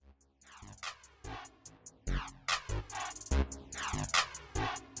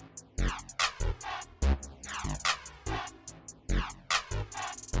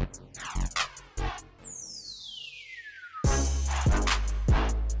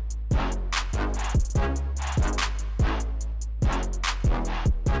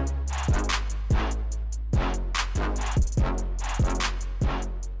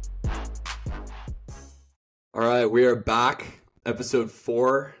All right, we are back. Episode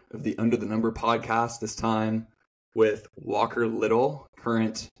 4 of the Under the Number podcast, this time with Walker Little,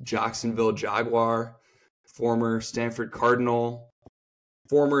 current Jacksonville Jaguar, former Stanford Cardinal,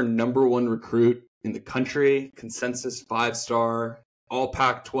 former number 1 recruit in the country, consensus 5-star,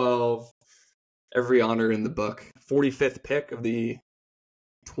 All-Pac-12, every honor in the book, 45th pick of the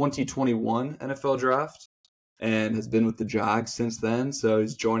 2021 NFL draft, and has been with the Jags since then. So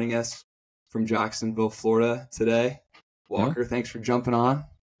he's joining us from Jacksonville, Florida today. Walker, Thanks for jumping on.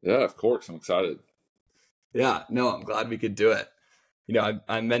 Yeah, of course. I'm excited. Yeah, no, I'm glad we could do it. You know,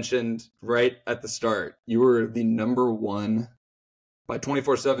 I mentioned right at the start, you were the number 1 by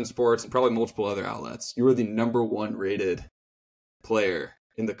 24/7 Sports and probably multiple other outlets. You were the number 1 rated player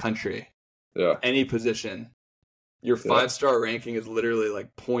in the country. Yeah. Any position. Your 5-star ranking is literally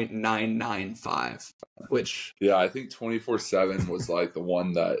like 0.995, which... Yeah, I think 24/7 was like the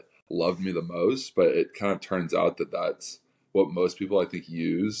one that loved me the most, but it kind of turns out that that's what most people I think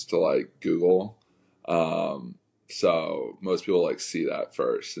use to like Google. So most people like see that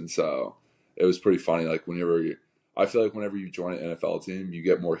first, and so it was pretty funny. Like I feel like whenever you join an NFL team, you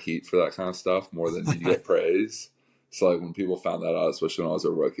get more heat for that kind of stuff more than you get praise. So like when people found that out, especially when I was a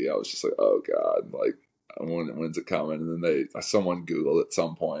rookie, I was just like, oh god, like when's it coming? And then someone Googled at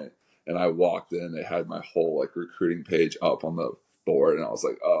some point, and I walked in, they had my whole like recruiting page up on the board, and I was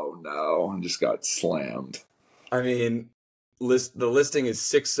like, oh no, and just got slammed. I mean, the listing is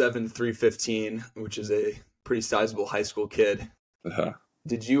 6'7", 315, which is a pretty sizable high school kid. Uh-huh.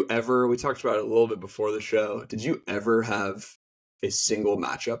 Did you ever, we talked about it a little bit before the show, did you ever have a single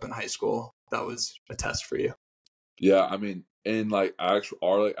matchup in high school that was a test for you? Yeah, I mean, in like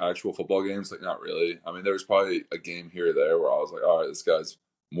actual football games, like not really. I mean, there was probably a game here or there where I was like, all right, this guy's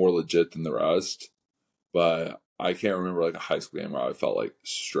more legit than the rest. But I can't remember like a high school game where I felt like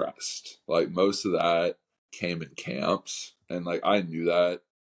stressed. Like most of that came in camps, and like I knew that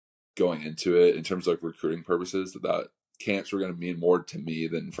going into it in terms of like recruiting purposes that camps were going to mean more to me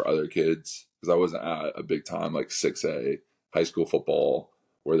than for other kids, because I wasn't at a big time like 6A high school football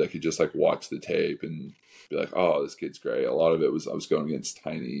where they could just like watch the tape and be like, oh, this kid's great. A lot of it was I was going against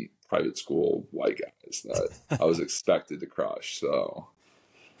tiny private school white guys that I was expected to crush. So,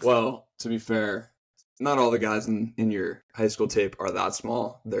 well, to be fair, not all the guys in your high school tape are that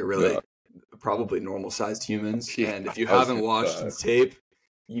small. They're really probably normal-sized humans. Yeah, and if you haven't watched the tape,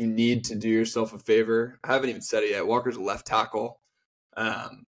 you need to do yourself a favor. I haven't even said it yet. Walker's a left tackle. I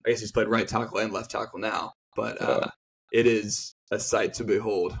guess he's played right tackle and left tackle now. But it is a sight to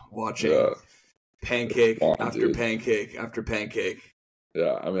behold watching pancake after pancake after pancake.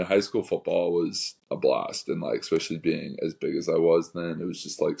 Yeah, I mean, high school football was a blast. And, like, especially being as big as I was then, it was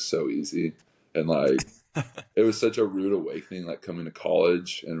just, like, so easy. And, like, it was such a rude awakening, like, coming to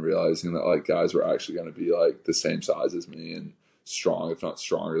college and realizing that, like, guys were actually going to be, like, the same size as me and strong, if not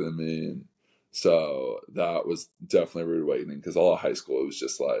stronger than me. And so that was definitely a rude awakening, because all of high school, it was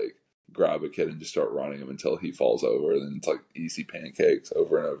just, like, grab a kid and just start running him until he falls over. And then it's, like, easy pancakes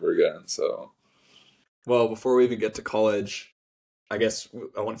over and over again. So, well, before we even get to college, I guess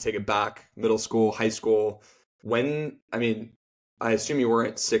I want to take it back. Middle school, high school. I assume you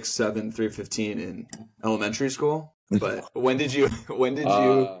weren't 6'7", 315 in elementary school, but when did you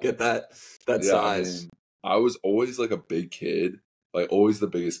get that size? I was always like a big kid, like always the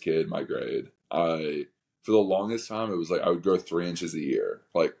biggest kid in my grade. For the longest time, it was like I would grow 3 inches a year,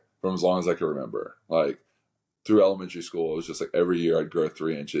 like from as long as I could remember. Like through elementary school, it was just like every year I'd grow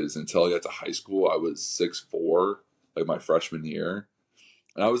 3 inches until I got to high school. I was 6'4", like my freshman year,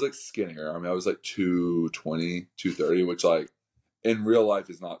 and I was like skinnier. I mean, I was like 220, 230, which like in real life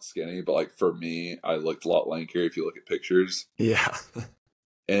is not skinny, but like for me, I looked a lot lankier if you look at pictures. Yeah.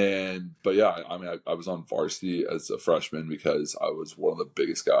 But yeah, I mean, I was on varsity as a freshman because I was one of the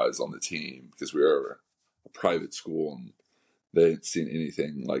biggest guys on the team, because we were a private school and they hadn't seen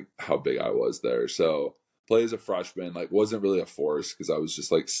anything like how big I was there. So play as a freshman, like wasn't really a force because I was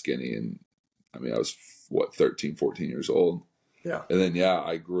just like skinny, and I mean, I was 13, 14 years old. Yeah. And then,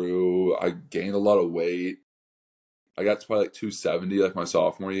 I gained a lot of weight. I got to probably like 270 like my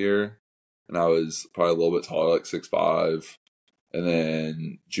sophomore year, and I was probably a little bit taller, like 6'5". And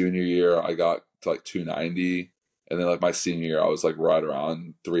then junior year, I got to like 290. And then like my senior year, I was like right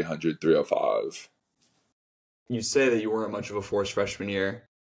around 300, 305. You say that you weren't much of a force freshman year.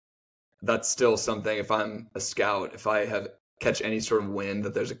 That's still something, if I'm a scout, if I catch any sort of wind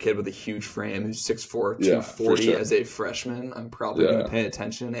that there's a kid with a huge frame who's 6'4", 240 as a freshman, I'm probably going to pay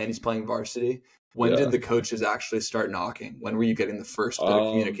attention, and he's playing varsity. When did the coaches actually start knocking? When were you getting the first bit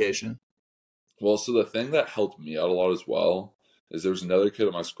of communication? Well, so the thing that helped me out a lot as well is there was another kid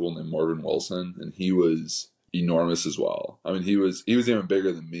at my school named Marvin Wilson, and he was enormous as well. I mean, he was even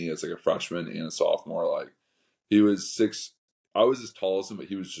bigger than me as like a freshman and a sophomore. Like he was six. I was as tall as him, but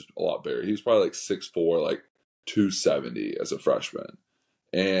he was just a lot bigger. He was probably like 6'4", like 270 as a freshman,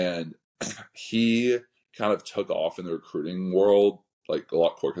 and he kind of took off in the recruiting world like a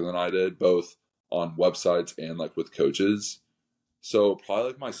lot quicker than I did, both on websites and like with coaches. So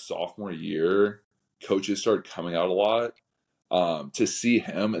probably like my sophomore year, coaches started coming out a lot to see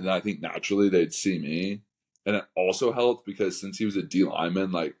him, and then I think naturally they'd see me. And it also helped because since he was a D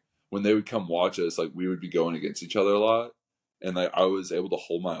lineman, like when they would come watch us, like we would be going against each other a lot, and like I was able to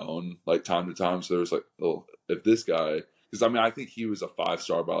hold my own like time to time. So there was like, oh, if this guy, because I mean I think he was a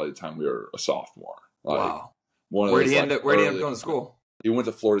 5-star by the time we were a sophomore. Like, wow. One of Where those, did he like, end up? Where did he end up going to school? He went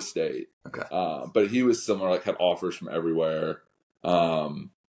to Florida State. Okay. But he was similar, like had offers from everywhere. And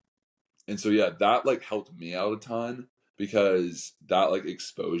so yeah, that like helped me out a ton because that like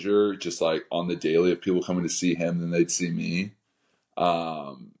exposure just like on the daily of people coming to see him, then they'd see me.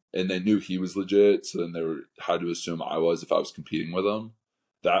 And they knew he was legit, so then they had to assume I was if I was competing with him.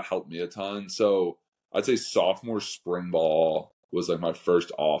 That helped me a ton. So I'd say sophomore spring ball was like my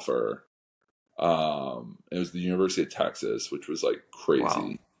first offer. It was the University of Texas, which was like crazy.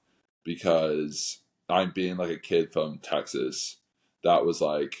 Wow. Because I'm being like a kid from Texas, that was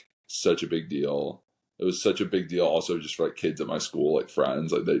like such a big deal. It was such a big deal also just for like kids at my school, like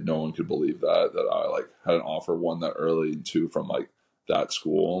friends, like no one could believe that I like had an offer, one that early and two from like that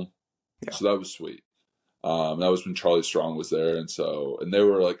school. Yeah. So that was sweet. That was when Charlie Strong was there. And they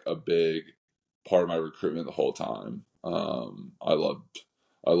were like a big part of my recruitment the whole time. I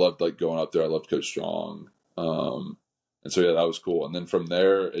loved like going up there. I loved Coach Strong. And so, yeah, that was cool. And then from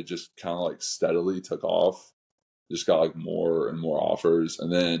there, it just kind of like steadily took off. Just got like more and more offers.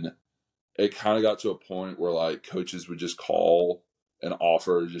 And then it kind of got to a point where like coaches would just call and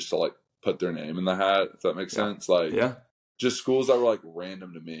offer just to like put their name in the hat, if that makes sense. Like, just schools that were like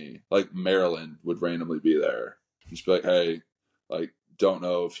random to me, like Maryland would randomly be there. Just be like, hey, like, don't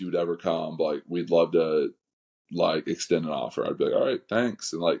know if you would ever come, but like, we'd love to like extend an offer. I'd be like, all right,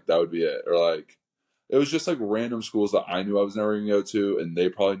 thanks. And like, that would be it. Or like, it was just like random schools that I knew I was never going to go to, and they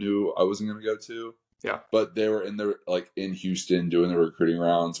probably knew I wasn't going to go to. Yeah. But they were in Houston doing the recruiting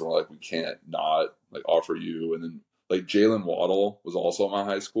rounds, and we're like, we can't not like offer you. And then like Jalen Waddle was also at my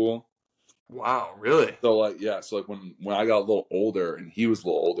high school. Wow, really? So like, yeah, so like when I got a little older and he was a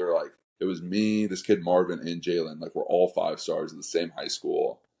little older, like it was me, this kid Marvin, and Jalen. Like we're all 5-stars at the same high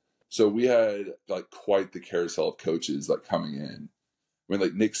school. So we had like quite the carousel of coaches like coming in. When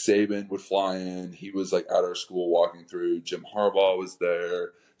like Nick Saban would fly in, he was like at our school walking through. Jim Harbaugh was there.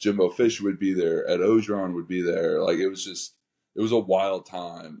 Jimbo Fisher would be there. Ed Ogeron would be there. Like it was a wild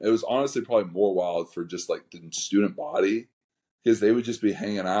time. It was honestly probably more wild for just like the student body because they would just be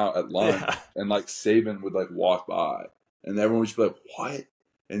hanging out at lunch and like Saban would like walk by and everyone would just be like, what?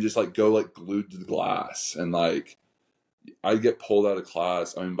 And just like go like glued to the glass. And like I'd get pulled out of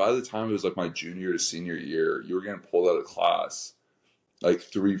class. I mean, by the time it was like my junior to senior year, you were getting pulled out of class like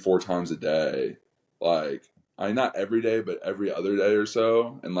 3-4 times a day. Like, I mean, not every day, but every other day or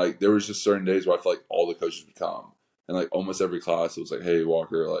so. And like, there was just certain days where I felt like all the coaches would come. And like, almost every class, it was like, hey,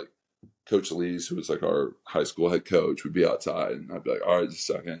 Walker, like, Coach Lees, who was like our high school head coach, would be outside. And I'd be like, all right, just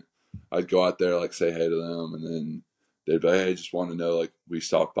a second. I'd go out there, like, say hey to them. And then they'd be like, hey, just want to know, like, we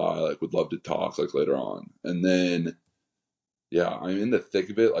stopped by, like, would love to talk, like, later on. And then, yeah, I'm in the thick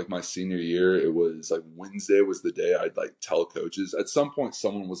of it. Like my senior year, it was like Wednesday was the day I'd like tell coaches. At some point,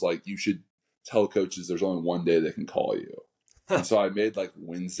 someone was like, you should tell coaches there's only one day they can call you. And so I made like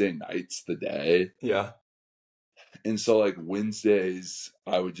Wednesday nights the day. Yeah. And so like Wednesdays,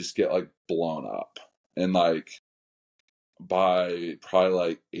 I would just get like blown up. And like by probably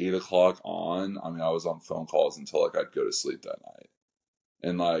like 8 o'clock on, I mean, I was on phone calls until like I'd go to sleep that night.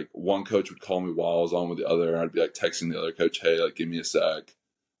 And like one coach would call me while I was on with the other, and I'd be like texting the other coach, hey, like give me a sec.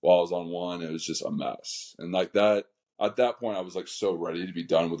 While I was on one, it was just a mess. And like that, at that point, I was like so ready to be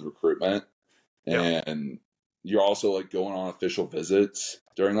done with recruitment. And you're also like going on official visits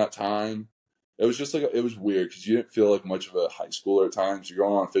during that time. It was just like, it was weird because you didn't feel like much of a high schooler at times. You're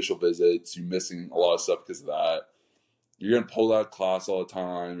going on official visits, you're missing a lot of stuff because of that. You're getting pulled out of class all the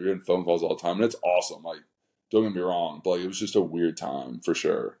time, you're getting phone calls all the time, and it's awesome. Like, don't get me wrong, but like it was just a weird time for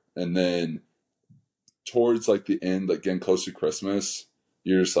sure. And then towards like the end, like getting close to Christmas,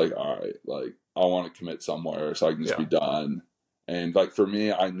 you're just like, all right, like I want to commit somewhere so I can just be done. And like for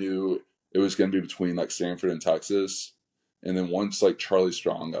me, I knew it was going to be between like Stanford and Texas. And then once like Charlie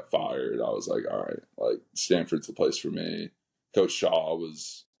Strong got fired, I was like, all right, like Stanford's the place for me. Coach Shaw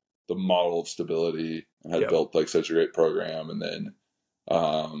was the model of stability and had built like such a great program. And then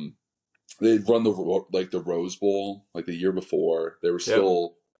they'd run the Rose Bowl like the year before. They were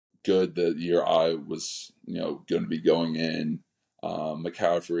still good the year I was going to be going in.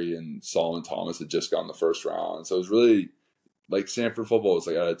 McCaffrey and Solomon Thomas had just gotten the first round, so it was really like Stanford football was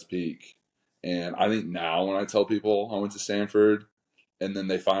like at its peak. And I think now when I tell people I went to Stanford, and then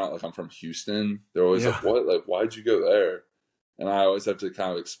they find out like I'm from Houston, they're always like, "What? Like, why'd you go there?" And I always have to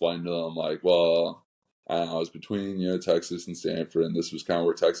kind of explain to them like, "Well, I was between Texas and Stanford, and this was kind of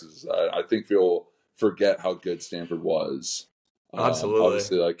where Texas is at." I think people forget how good Stanford was. Absolutely.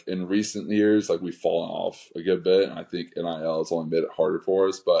 Obviously, like in recent years, like we've fallen off a good bit, and I think NIL has only made it harder for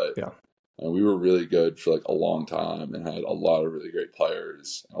us. But we were really good for like a long time and had a lot of really great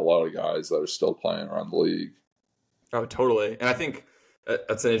players and a lot of guys that are still playing around the league. Oh, totally. And I think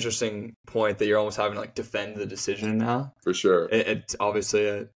that's an interesting point that you're almost having to like defend the decision now. For sure. It's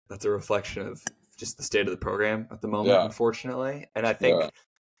obviously that's a reflection of just the state of the program at the moment, unfortunately. And I think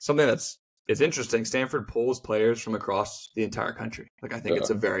something it's interesting, Stanford pulls players from across the entire country. Like I think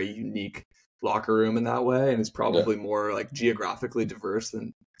it's a very unique locker room in that way, and it's probably more like geographically diverse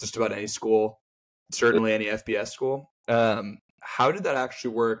than just about any school, certainly any FBS school. How did that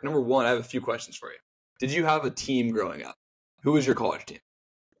actually work? Number one, I have a few questions for you. Did you have a team growing up? Who was your college team?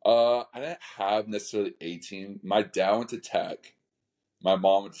 I didn't have necessarily a team. My dad went to Tech. My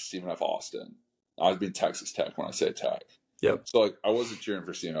mom went to Stephen F. Austin. I was being Texas Tech when I say Tech. Yep. So like I wasn't cheering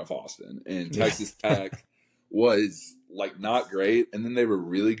for Stephen F. Austin, and Texas Tech was like not great, and then they were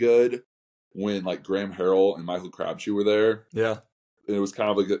really good when like Graham Harrell and Michael Crabtree were there. Yeah. And it was kind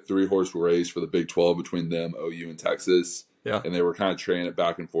of like a 3-horse race for the Big 12 between them, OU, and Texas. Yeah. And they were kind of trading it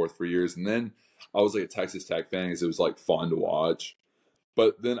back and forth for years. And then I was like a Texas Tech fan because it was like fun to watch.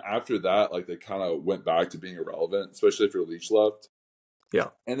 But then after that, like they kind of went back to being irrelevant, especially after Leach left. Yeah.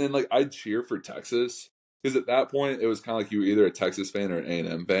 And then like I'd cheer for Texas because at that point it was kind of like you were either a Texas fan or an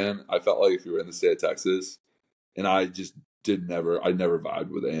A&M fan. I felt like if you were in the state of Texas, and I just I never vibed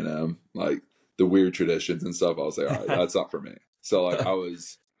with A&M, like the weird traditions and stuff. I was like, all right, that's not for me. So like I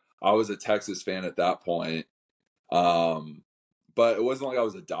was a Texas fan at that point. But it wasn't like I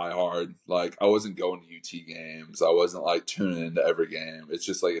was a diehard. Like I wasn't going to UT games. I wasn't like tuning into every game. It's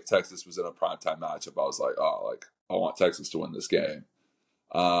just like if Texas was in a primetime matchup, I was like, oh, like I want Texas to win this game.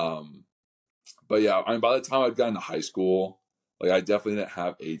 But yeah, I mean, by the time I'd gotten to high school, like I definitely didn't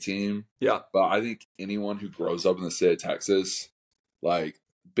have a team. Yeah. But I think anyone who grows up in the state of Texas, like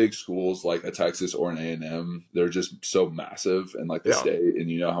big schools like a Texas or an A&M, they're just so massive in like the state, and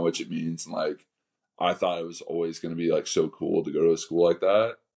you know how much it means. And like I thought it was always going to be like so cool to go to a school like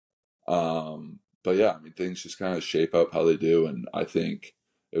that. But yeah, I mean, things just kind of shape up how they do, and I think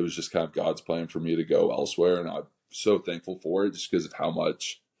it was just kind of God's plan for me to go elsewhere, and I'm so thankful for it just because of how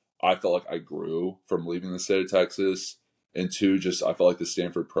much I felt like I grew from leaving the state of Texas. And two, just I felt like the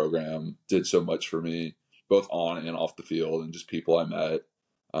Stanford program did so much for me, both on and off the field, and just people I met,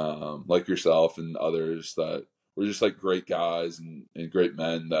 like yourself and others that were just like great guys and great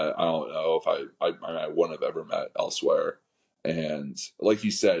men that I don't know if I wouldn't have ever met elsewhere. And like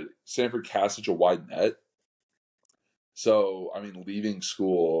you said, Stanford cast such a wide net. So, I mean, leaving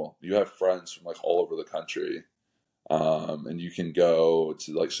school, you have friends from like all over the country. And you can go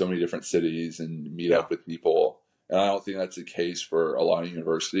to like so many different cities and meet up with people. And I don't think that's the case for a lot of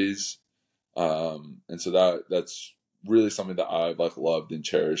universities. And so that's really something that I've like loved and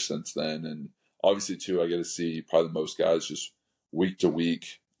cherished since then. And obviously too, I get to see probably the most guys just week to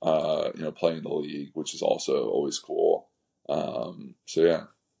week, playing the league, which is also always cool. So yeah.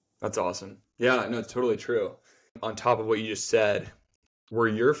 That's awesome. Yeah, no, it's totally true. On top of what you just said, were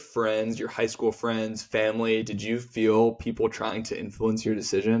your friends, your high school friends, family, did you feel people trying to influence your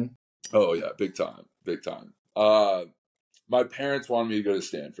decision? Oh yeah, big time. My parents wanted me to go to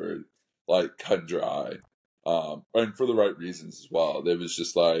Stanford, like cut and dry, and for the right reasons as well. It was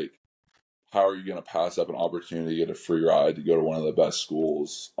just like, how are you going to pass up an opportunity to get a free ride to go to one of the best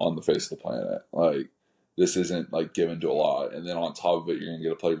schools on the face of the planet? Like, this isn't like given to a lot. And then on top of it, you're going to get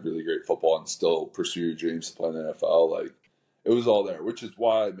to play really great football and still pursue your dreams to play in the NFL. Like, it was all there, which is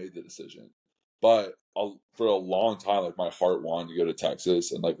why I made the decision. But for a long time, like my heart wanted to go to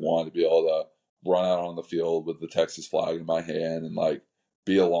Texas and like wanted to be able to run out on the field with the Texas flag in my hand and like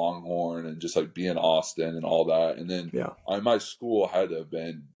be a Longhorn and just like be in Austin and all that. And then my school had to have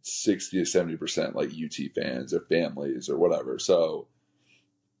been 60 to 70% like UT fans or families or whatever. So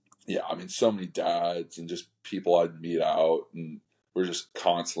yeah, I mean, so many dads and just people I'd meet out and we're just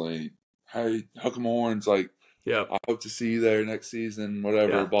constantly, hey, Hook'em Horns, like, I hope to see you there next season,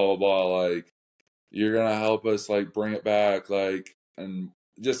 whatever, blah, blah, blah. Like, you're going to help us, like, bring it back. Like, and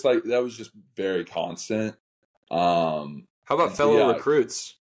just, like, that was just very constant. How about fellow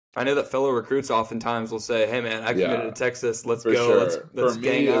recruits? I know that fellow recruits oftentimes will say, "Hey, man, I committed to Texas. Let's for go. Sure. Let's for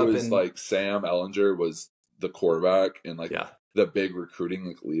gang me, up." it was like Sam Ellinger was the quarterback and like the big recruiting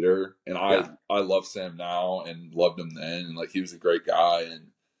like leader. And I love Sam now and loved him then. And like he was a great guy. And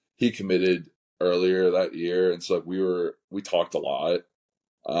he committed earlier that year. And so like we talked a lot.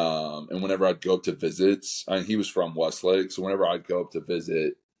 And whenever I'd go up to visits, he was from Westlake, so whenever I'd go up to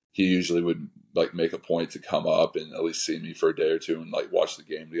visit, he usually would like make a point to come up and at least see me for a day or two and like watch the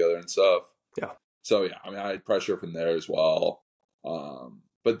game together and stuff. Yeah. So yeah, I mean, I had pressure from there as well.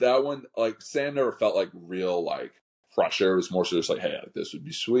 But that one, like Sam never felt like real like pressure. It was more so just like, hey, like, this would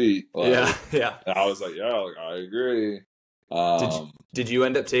be sweet. Like, yeah. And I was like, yeah, like I agree. Did you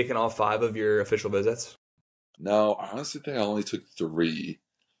end up taking all 5 of your official visits? No, I honestly think I only took 3.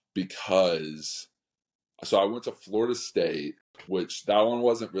 Because so I went to Florida State, which that one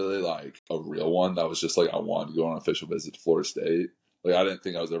wasn't really like a real one. That was just like I wanted to go on an official visit to Florida State. Like I didn't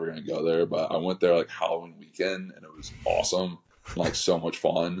think I was ever going to go there, but I went there like Halloween weekend and it was awesome, like so much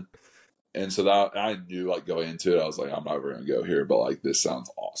fun. And so that I knew like going into it, I was like, I'm never going to go here, but like this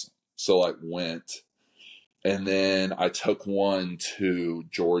sounds awesome. So like went, and then I took one to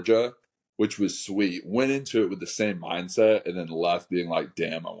Georgia, which was sweet. Went into it with the same mindset and then left being like,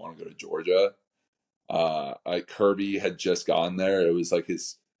 damn, I want to go to Georgia. Like Kirby had just gone there. It was like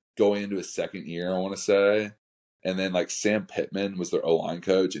his going into his second year, I want to say. And then like Sam Pittman was their O-line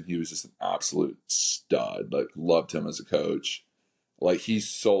coach and he was just an absolute stud. Like loved him as a coach. Like he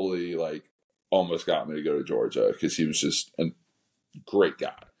solely like almost got me to go to Georgia because he was just a great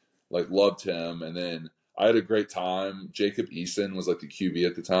guy. Like loved him. And then I had a great time. Jacob Eason was like the QB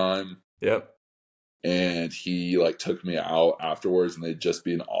at the time. Yep. And he like took me out afterwards and they'd just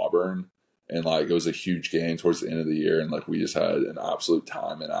be in Auburn. And like it was a huge game towards the end of the year. And like we just had an absolute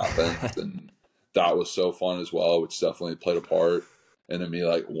time in Athens. And that was so fun as well, which definitely played a part into me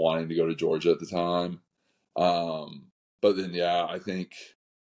like wanting to go to Georgia at the time. But then, yeah, I think,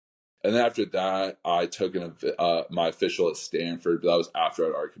 and then after that, I took my official at Stanford, but that was after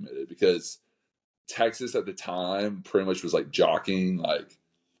I'd already committed because Texas at the time pretty much was like jockeying, like,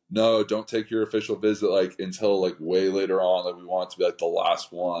 no, don't take your official visit like until like way later on. Like we want it to be like the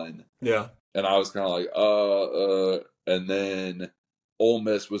last one. Yeah. And I was kind of like, and then Ole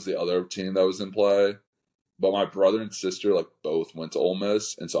Miss was the other team that was in play. But my brother and sister like both went to Ole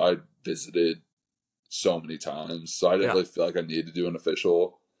Miss, and so I visited so many times. So I didn't really feel like I needed to do an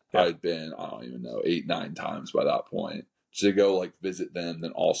official. I had been, I don't even know, 8, 9 times by that point. To go like visit them,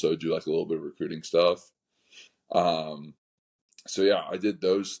 then also do like a little bit of recruiting stuff. So yeah, I did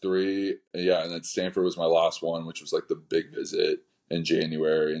those 3. And then Stanford was my last one, which was like the big visit in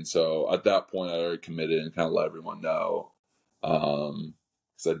January. And so at that point I already committed and kind of let everyone know.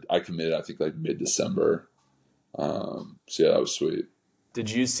 Because I committed, I think like mid-December. So yeah, that was sweet. Did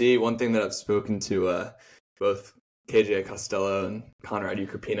you see one thing that I've spoken to both KJ Costello and Conrad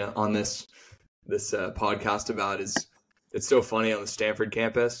Ucrapina on this podcast about is it's so funny on the Stanford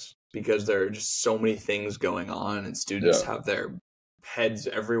campus because there are just so many things going on and students have their heads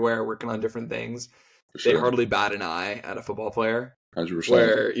everywhere working on different things. They hardly bat an eye at a football player. 100%.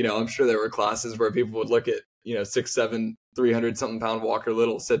 Where, I'm sure there were classes where people would look at, 6'7", 300-something pound Walker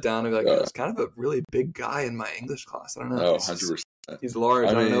Little, sit down and be like, oh, it's kind of a really big guy in my English class. I don't know. Oh, 100%. He's large.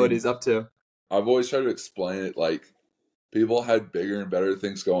 I don't know what he's up to. I've always tried to explain it like people had bigger and better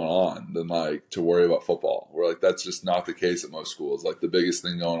things going on than like to worry about football. Where like that's just not the case at most schools. Like the biggest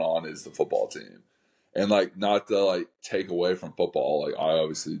thing going on is the football team. And like not to like take away from football. Like I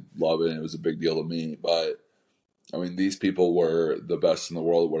obviously love it and it was a big deal to me. But I mean these people were the best in the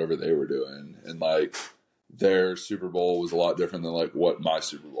world at whatever they were doing. And like their Super Bowl was a lot different than like what my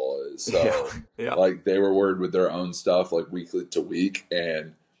Super Bowl is. So like they were worried with their own stuff like weekly to week.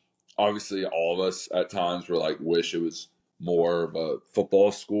 And obviously all of us at times were like wish it was more of a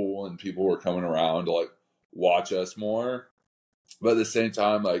football school and people were coming around to like watch us more. But at the same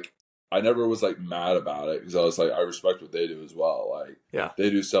time, like I never was like mad about it because I was like, I respect what they do as well. Like they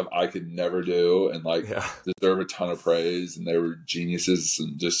do stuff I could never do and like deserve a ton of praise. And they were geniuses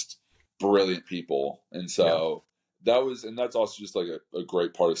and just brilliant people. And so that's also just like a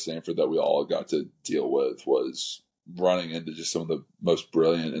great part of Stanford that we all got to deal with was running into just some of the most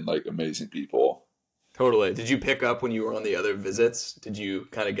brilliant and like amazing people. Totally. Did you pick up when you were on the other visits? Did you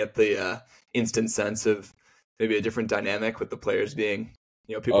kind of get the instant sense of maybe a different dynamic with the players being,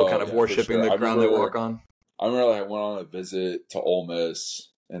 people kind of worshiping the ground they walk on? I remember I went on a visit to Ole Miss,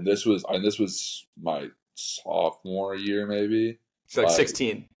 and this was my sophomore year, maybe. So like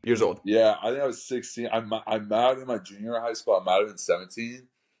 16 years old. Yeah, I think I was 16. I might have been my junior high school. I might have been 17.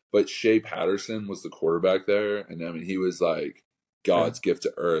 But Shea Patterson was the quarterback there, and I mean he was like God's gift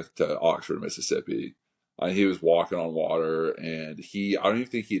to earth to Oxford, Mississippi. He was walking on water, and I don't even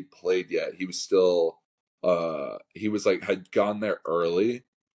think he had played yet. He was still, he was like, had gone there early,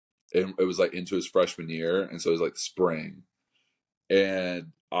 and it was like into his freshman year. And so it was like spring.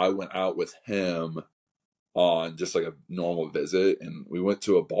 And I went out with him on just like a normal visit, and we went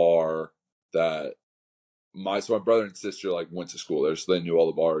to a bar that my brother and sister like went to school there, so they knew all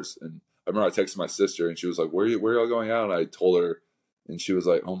the bars. And I remember I texted my sister, and she was like, where y'all going out? And I told her, and she was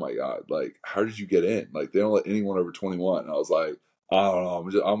like, oh my God, like, how did you get in? Like, they don't let anyone over 21. And I was like, I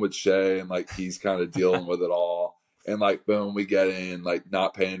don't know, I'm with Shay, and like he's kind of dealing with it all. And like, boom, we get in, like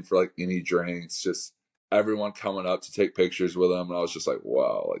not paying for like any drinks, just everyone coming up to take pictures with him. And I was just like,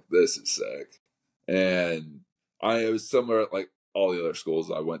 wow, like this is sick. And it was similar like all the other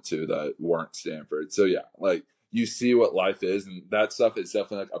schools I went to that weren't Stanford. So yeah, like you see what life is, and that stuff is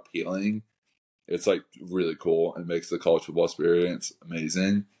definitely like appealing. It's like really cool and makes the college football experience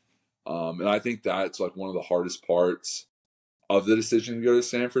amazing. And I think that's like one of the hardest parts of the decision to go to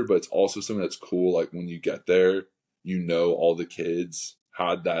Stanford, but it's also something that's cool. Like when you get there, you know, all the kids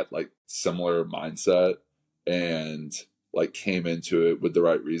had that like similar mindset and like came into it with the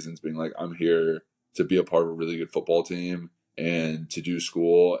right reasons, being like, I'm here to be a part of a really good football team and to do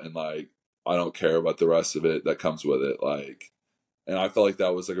school, and like I don't care about the rest of it that comes with it. Like, and I felt like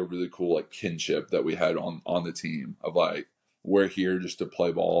that was like a really cool like kinship that we had on the team of like, we're here just to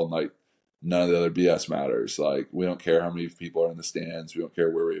play ball, and like none of the other BS matters. Like, we don't care how many people are in the stands, we don't care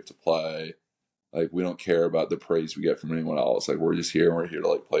where we have to play, like we don't care about the praise we get from anyone else. Like, we're just here, and we're here to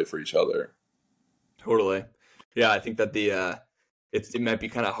like play for each other. Totally. Yeah, I think that it might be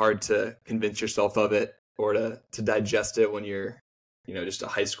kind of hard to convince yourself of it or to digest it when you're, just a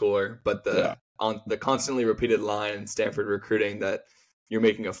high schooler. But on the constantly repeated line in Stanford recruiting that you're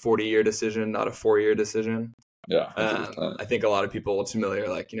making a 40-year decision, not a 4-year decision. Yeah, I think a lot of people ultimately are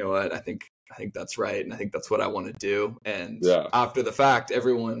like, you know what, I think that's right, and I think that's what I want to do. And after the fact,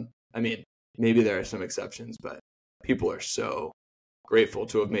 everyone, I mean, maybe there are some exceptions, but people are so grateful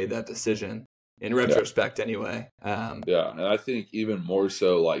to have made that decision. In retrospect, anyway. And I think even more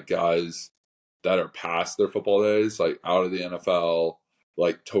so, like guys that are past their football days, like out of the NFL,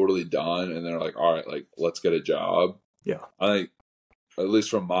 like totally done, and they're like, all right, like let's get a job. Yeah, I think at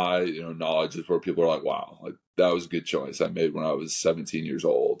least from my knowledge is where people are like, wow, like that was a good choice I made when I was 17 years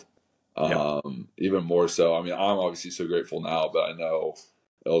old. Even more so. I mean, I'm obviously so grateful now, but I know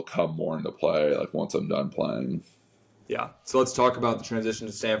it'll come more into play like once I'm done playing. Yeah. So let's talk about the transition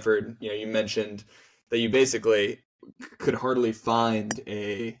to Stanford. You mentioned that you basically could hardly find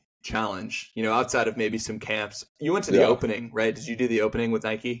a challenge, outside of maybe some camps. You went to the opening, right? Did you do the opening with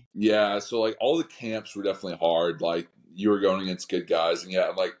Nike? Yeah. So like all the camps were definitely hard. Like you were going against good guys, and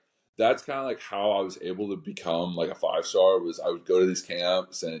like that's kind of like how I was able to become like a 5-star. Was I would go to these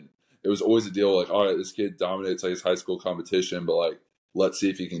camps, and it was always a deal like, all right, this kid dominates like his high school competition, but like let's see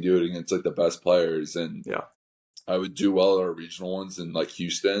if he can do it against like the best players. And I would do well at our regional ones in like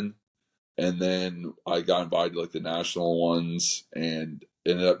Houston, and then I got invited to like the national ones and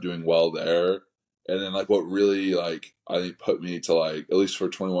ended up doing well there. And then like what really like I think put me to like, at least for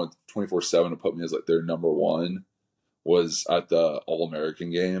 24/7, to put me as like their number one was at the All-American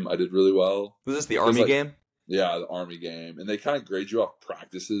game. I did really well. Was this the Army game? Yeah, the Army game. And they kind of grade you off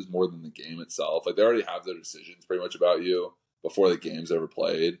practices more than the game itself. Like they already have their decisions pretty much about you before the game's ever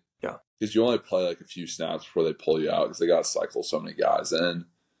played. Yeah. Because you only play like a few snaps before they pull you out, because they got to cycle so many guys in.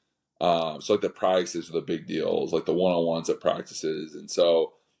 So like the practices are the big deals, like the one-on-ones at practices. And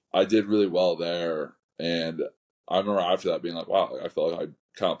so I did really well there. And I remember after that being like, wow, I felt like I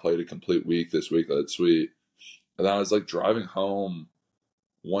kind of played a complete week this week. That's sweet. And then I was like driving home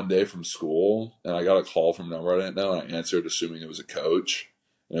one day from school, and I got a call from a number I didn't know, and I answered assuming it was a coach.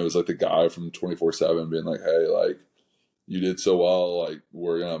 And it was like the guy from 24/7 being like, hey, like, you did so well, like,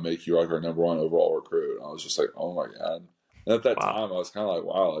 we're going to make you like our number one overall recruit. And I was just like, oh my God. And at that time, I was kind of like,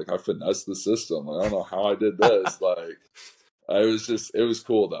 wow, like, I finessed the system. Like, I don't know how I did this. Like, it was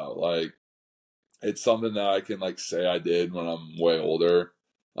cool though. Like, it's something that I can like say I did when I'm way older.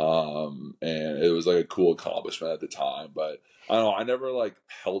 And it was like a cool accomplishment at the time. But I don't know, I never like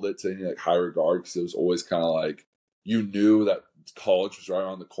held it to any like high regard, because it was always kind of like, you knew that college was right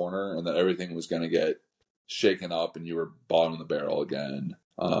around the corner and that everything was going to get shaken up and you were bottom of the barrel again.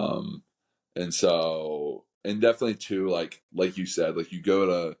 And so, and definitely too, like you said, like you go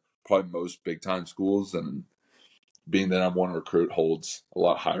to probably most big time schools, and being the number one recruit holds a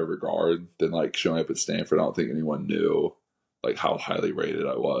lot higher regard than like showing up at Stanford. I don't think anyone knew like how highly rated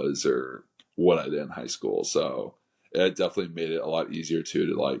I was or what I did in high school. So it definitely made it a lot easier too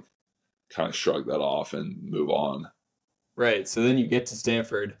to like kind of shrug that off and move on. Right. So then you get to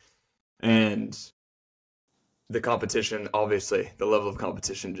Stanford, and the competition, obviously, the level of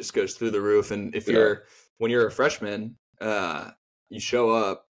competition just goes through the roof. And when you're a freshman, you show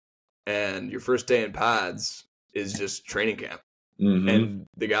up, and your first day in pads is just training camp. Mm-hmm. And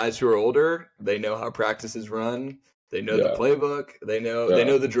the guys who are older, they know how practices run. They know the playbook. They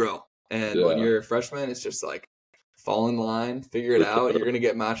know the drill. And when you're a freshman, it's just like fall in line, figure it out. You're going to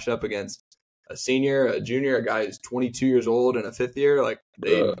get matched up against a senior, a junior, a guy who's 22 years old and a fifth year. Like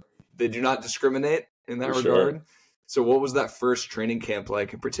they do not discriminate in that regard. Sure. So what was that first training camp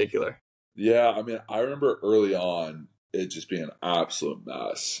like in particular? Yeah, I mean, I remember early on it just being an absolute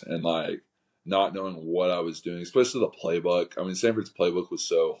mess and like not knowing what I was doing, especially the playbook. I mean, Stanford's playbook was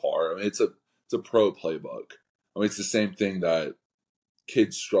so hard. I mean, it's a pro playbook. I mean, it's the same thing that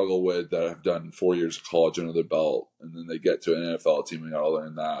kids struggle with that have done 4 years of college under their belt, and then they get to an NFL team and got to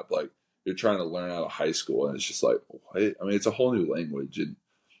learn that. But, like, you're trying to learn out of high school, and it's just like, what? I mean, it's a whole new language, and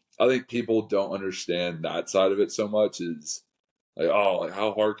I think people don't understand that side of it so much. Is like, oh, like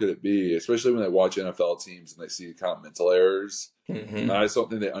how hard could it be? Especially when they watch NFL teams and they see kind of mental errors. Mm-hmm. And I just don't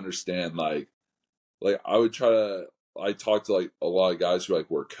think they understand. Like I talked to like a lot of guys who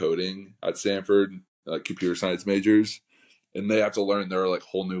like were coding at Stanford, like computer science majors, and they have to learn their like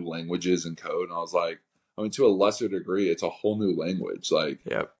whole new languages and code. And I was like, I mean, to a lesser degree, it's a whole new language. Like,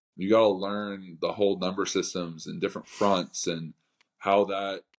 yep. You got to learn the whole number systems and different fronts and how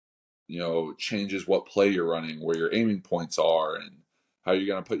that, changes what play you're running, where your aiming points are, and how you're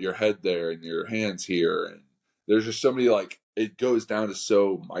going to put your head there and your hands here. And there's just so many, like, it goes down to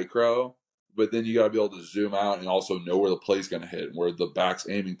so micro, but then you got to be able to zoom out and also know where the play's going to hit and where the back's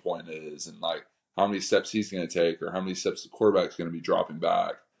aiming point is, and like how many steps he's going to take or how many steps the quarterback's going to be dropping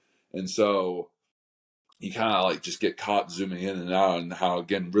back. And so you kind of like just get caught zooming in and out, and how,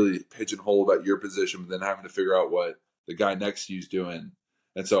 again, really pigeonhole about your position, but then having to figure out what the guy next to you is doing.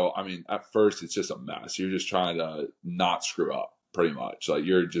 And so, I mean, at first it's just a mess. You're just trying to not screw up pretty much. Like,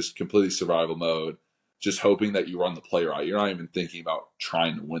 you're just completely survival mode, just hoping that you run the play right. You're not even thinking about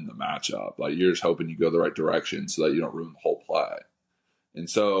trying to win the matchup. Like, you're just hoping you go the right direction so that you don't ruin the whole play. And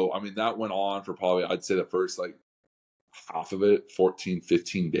so, I mean, that went on for probably, I'd say the first like half of it, 14,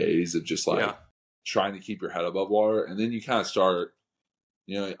 15 days of just like trying to keep your head above water. And then you kind of start,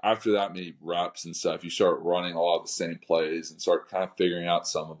 after that many reps and stuff, you start running a lot of the same plays and start kind of figuring out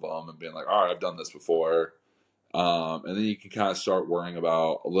some of them and being like, all right, I've done this before. And then you can kind of start worrying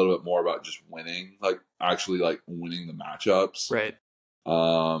about a little bit more about just winning, like actually like winning the matchups. Right.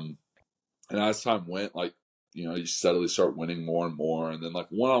 And as time went, like, you steadily start winning more and more. And then like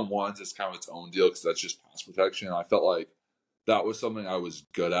one-on-ones is kind of its own deal because that's just pass protection. I felt like that was something I was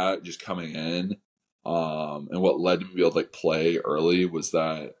good at just coming in. And what led me to be able to like play early was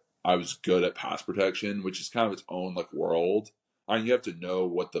that I was good at pass protection, which is kind of its own like world. I mean, you have to know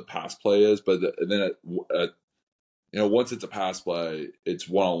what the pass play is, but then once it's a pass play, it's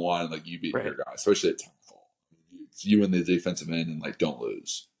one-on-one, like you beat your guy, especially at tackle. It's you and the defensive end, and like don't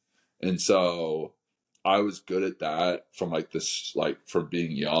lose. And so I was good at that from from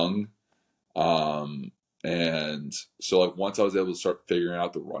being young. And so like once I was able to start figuring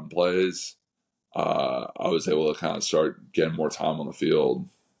out the run plays, I was able to kind of start getting more time on the field.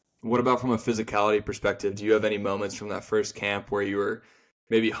 What about from a physicality perspective? Do you have any moments from that first camp where you were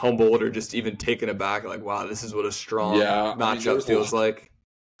maybe humbled or just even taken aback, like, wow, this is what a strong matchup feels like?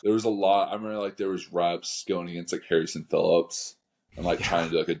 There was a lot. I remember like there was reps going against like Harrison Phillips and like trying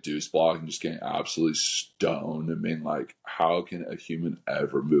to do like a deuce block and just getting absolutely stoned and being like, how can a human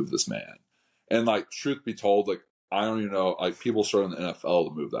ever move this man? And like, truth be told, like, I don't even know, like, people start in the NFL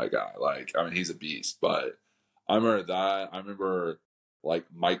to move that guy. Like, I mean, he's a beast, but I remember that. I remember, like,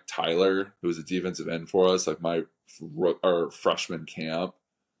 Mike Tyler, who was a defensive end for us, like, my freshman camp,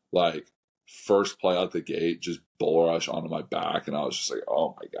 like, first play out the gate, just bull rush onto my back, and I was just like,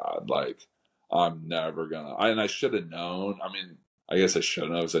 oh, my God, like, I'm never gonna, and I should have known. I mean, I guess I should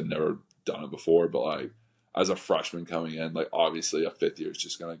have known because I'd never done it before, but, like, as a freshman coming in, like, obviously a fifth year is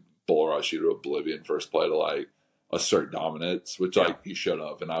just gonna bull rush you to oblivion first play to, like, assert dominance, which like he should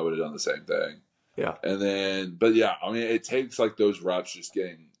have, and I would have done the same thing. Yeah. And then, but yeah, I mean, it takes like those reps, just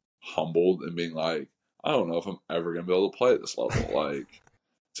getting humbled and being like, I don't know if I'm ever gonna be able to play at this level, like,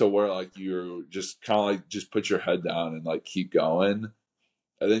 to where like you're just kind of like just put your head down and like keep going,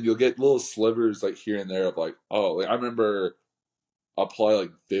 and then you'll get little slivers like here and there of like, oh, like I remember a play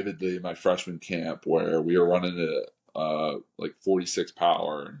like vividly in my freshman camp where we were running a like 46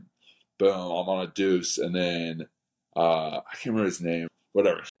 power, and boom, I'm on a deuce, and then I can't remember his name,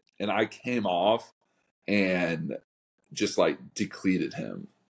 whatever. And I came off and just like depleted him.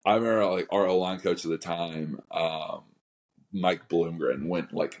 I remember like our O-line coach at the time Mike Bloomgren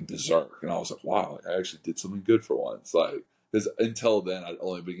went like berserk, and I was like, wow, like, I actually did something good for once. Like, because until then, I'd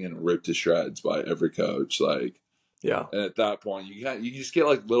only been getting ripped to shreds by every coach. Like, Yeah. and at that point, you just get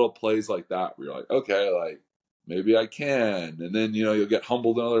like little plays like that where you're like, okay, like maybe I can, and then you'll get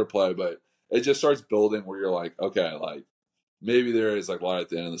humbled in another play, but it just starts building where you're like, okay, like maybe there is like light at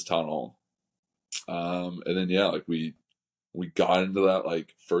the end of this tunnel. And then like we got into that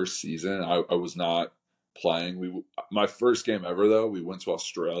like first season. I was not playing. My first game ever though, we went to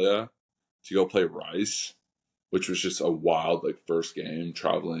Australia to go play Rice, which was just a wild like first game,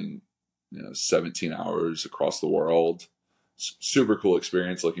 traveling 17 hours across the world. Super cool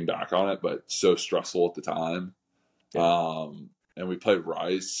experience looking back on it, but so stressful at the time. Yeah. And we played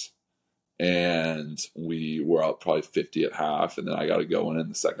Rice, and we were up probably 50 at half, and then I got to go in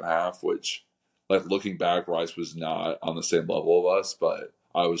the second half, which, like, looking back, Rice was not on the same level of us, but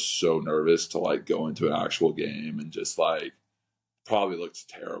I was so nervous to like go into an actual game and just like probably looked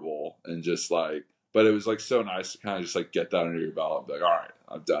terrible, and just like, but it was like so nice to kind of just like get that under your belt and be like, all right,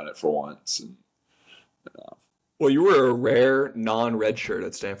 I've done it for once. And well, you were a rare non-red shirt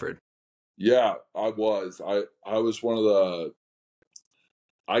at Stanford. Yeah, I was. I was one of the.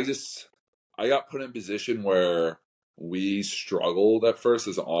 I got put in a position where we struggled at first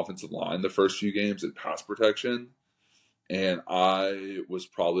as an offensive line the first few games in pass protection, and I was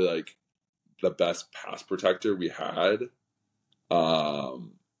probably like the best pass protector we had.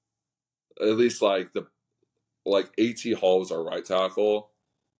 At least like A.T. Hall was our right tackle,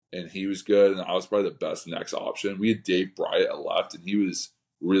 and he was good, and I was probably the best next option. We had Dave Bryant at left, and he was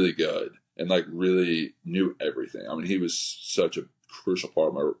really good and like really knew everything. I mean, he was such a crucial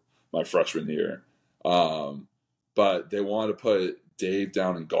part of my freshman year. But they wanted to put Dave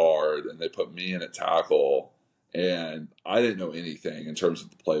down in guard, and they put me in at tackle, and I didn't know anything in terms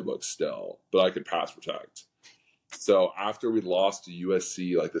of the playbook still, but I could pass protect. So after we lost to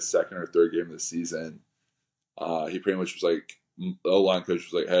USC, like the second or third game of the season, he pretty much was like, the O-line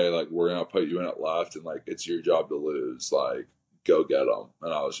coach was like, hey, like, we're going to put you in at left, and like, it's your job to lose. Like, go get them.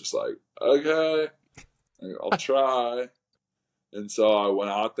 And I was just like, okay, I'll try. And so I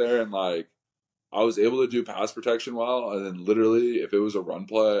went out there, and like, I was able to do pass protection well. And then literally, if it was a run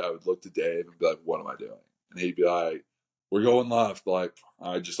play, I would look to Dave and be like, what am I doing? And he'd be like, we're going left. Like,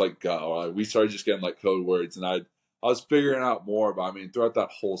 I just like go. We started just getting like code words, and I was figuring out more. But I mean, throughout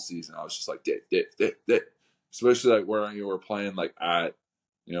that whole season, I was just like, Dave. Especially like where you were playing like at,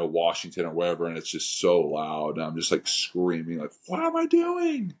 Washington or wherever, and it's just so loud, and I'm just like screaming like, what am I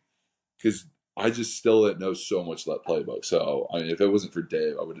doing? Because I just still didn't know so much of that playbook. So I mean, if it wasn't for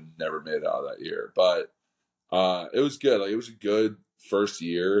Dave, I would have never made it out of that year. But it was good. Like, it was a good first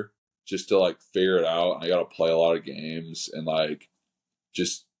year just to like figure it out. And I got to play a lot of games and like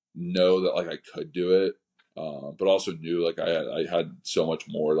just know that like I could do it, but also knew like I had so much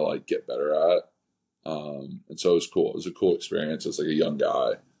more to like get better at. And so it was cool. It was a cool experience as like a young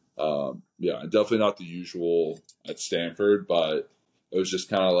guy. Yeah, definitely not the usual at Stanford, but it was just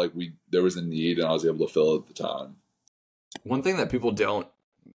kind of like there was a need, and I was able to fill it at the time. One thing that people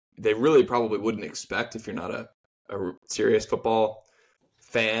they really probably wouldn't expect if you're not a serious football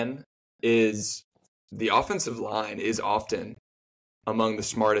fan, is the offensive line is often among the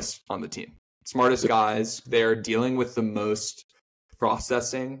smartest on the team. Smartest guys. They're dealing with the most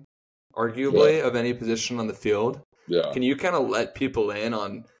processing, arguably, of any position on the field. Yeah. Can you kind of let people in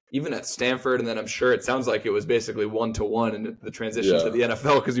on, even at Stanford, and then I'm sure it sounds like it was basically 1-to-1 in the transition to the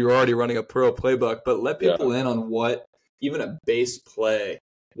NFL because you were already running a pro playbook, but let people in on what, even a base play,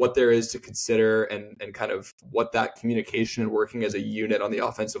 what there is to consider, and kind of what that communication and working as a unit on the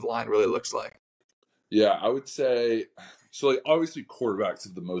offensive line really looks like. Yeah, I would say, so like obviously quarterbacks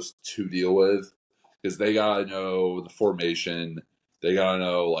are the most to deal with because they got to know the formation. They got to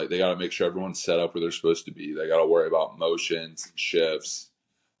know, like, they got to make sure everyone's set up where they're supposed to be. They got to worry about motions and shifts.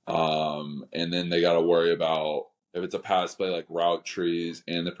 And then they got to worry about, if it's a pass play, like route trees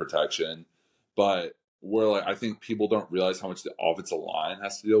and the protection. But where, like, I think people don't realize how much the offensive line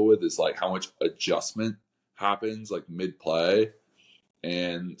has to deal with is like how much adjustment happens like mid play.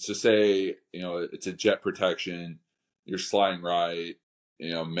 And so say, it's a jet protection, you're sliding right,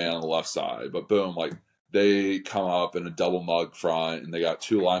 man on the left side, but boom, like they come up in a double mug front, and they got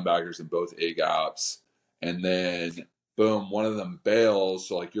two linebackers in both A gaps, and then boom, one of them bails.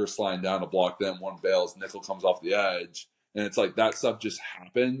 So like you're sliding down to block them, one bails, nickel comes off the edge, and it's like that stuff just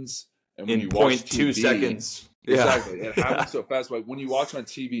happens. And when in you watch 0.2 seconds, exactly, it happens so fast. Like when you watch on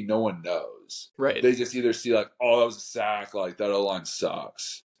TV, no one knows. Right? They just either see like, oh, that was a sack, like that O-line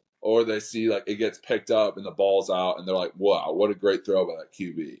sucks, or they see like it gets picked up and the ball's out, and they're like, wow, what a great throw by that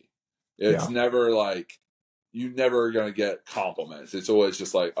QB. It's never like you're never going to get compliments. It's always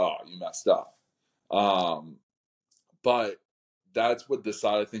just like, oh, you messed up. But that's what the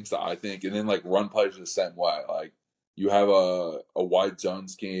side of things that I think. And then like run plays are the same way. Like you have a wide zone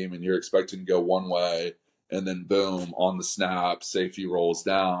scheme and you're expecting to go one way, and then boom, on the snap, safety rolls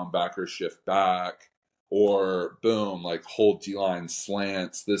down, backers shift back, or boom, like whole D-line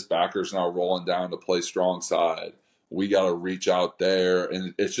slants. This backer's now rolling down to play strong side. We got to reach out there.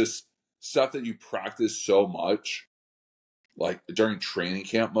 And it's just stuff that you practice so much, like during training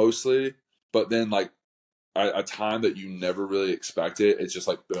camp mostly, but then like a time that you never really expect it, it's just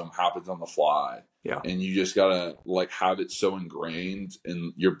like boom, happens on the fly. Yeah. And you just gotta like have it so ingrained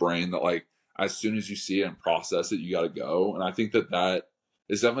in your brain that like as soon as you see it and process it, you gotta go. And I think that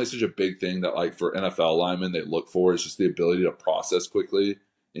is definitely such a big thing that like for NFL linemen they look for, is just the ability to process quickly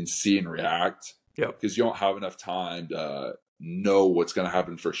and see and react. Yeah. Because you don't have enough time to know what's gonna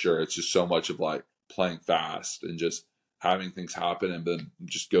happen for sure. It's just so much of like playing fast and just having things happen and then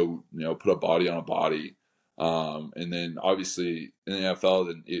just go, put a body on a body. And then obviously in the NFL,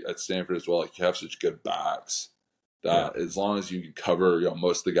 then at Stanford as well, like you have such good backs that as long as you can cover,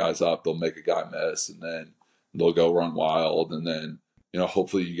 most of the guys up, they'll make a guy miss and then they'll go run wild. And then,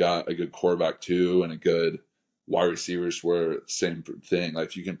 hopefully you got a good quarterback too and a good wide receivers where same thing. Like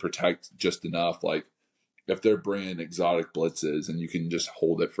if you can protect just enough, like if they're bringing exotic blitzes and you can just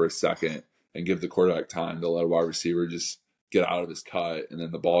hold it for a second and give the quarterback time to let a wide receiver just get out of his cut and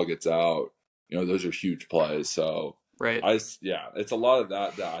then the ball gets out. Those are huge plays. So, right. It's a lot of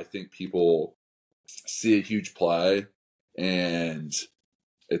that I think people see a huge play and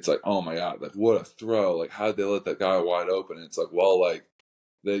it's like, oh my God, like what a throw. Like how did they let that guy wide open? And it's like, well, like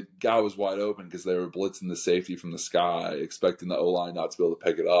the guy was wide open because they were blitzing the safety from the sky, expecting the O-line not to be able to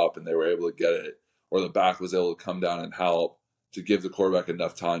pick it up, and they were able to get it. Or the back was able to come down and help to give the quarterback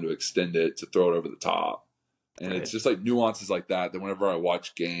enough time to extend it, to throw it over the top. And It's just like nuances like that whenever I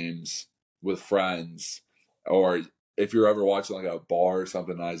watch games with friends, or if you're ever watching like a bar or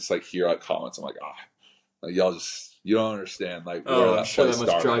something, and I just like hear like comments, I'm like, like y'all just, you don't understand like where I'm sure that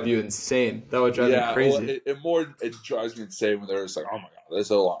must drive you insane. That would drive me crazy. Well, it drives me insane when they're just like, oh my God,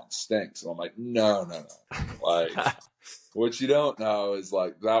 this O-line stinks. And I'm like, no. Like what you don't know is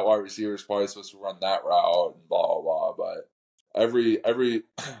like that wide receiver is probably supposed to run that route and blah blah blah. But every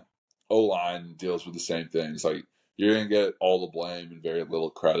O-line deals with the same thing. It's like you're going to get all the blame and very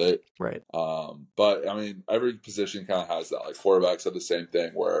little credit. Right. But, I mean, every position kind of has that. Like, quarterbacks have the same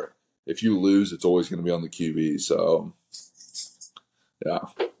thing where if you lose, it's always going to be on the QB. So, yeah.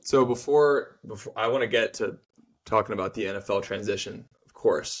 So, before I want to get to talking about the NFL transition, of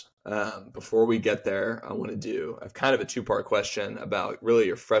course. Before we get there, I have kind of a two-part question about really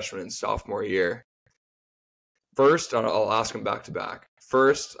your freshman and sophomore year. First, I'll ask them back to back.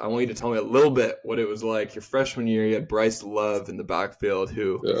 First, I want you to tell me a little bit what it was like your freshman year. You had Bryce Love in the backfield,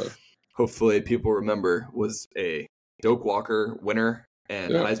 who hopefully people remember was a Doak Walker winner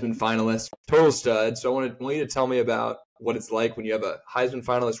and Heisman finalist, total stud. So I want you to tell me about what it's like when you have a Heisman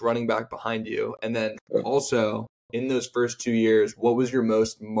finalist running back behind you. And then also, in those first 2 years, what was your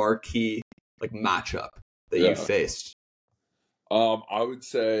most marquee matchup that you faced? I would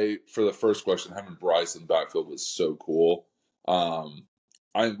say for the first question, having Bryce in the backfield was so cool.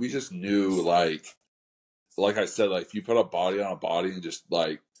 We just knew like I said, like if you put a body on a body and just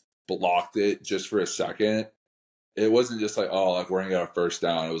like blocked it just for a second, it wasn't just like, oh, like we're gonna get a first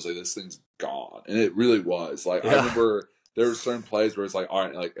down. It was like this thing's gone, and it really was. Like I remember there were certain plays where it's like, all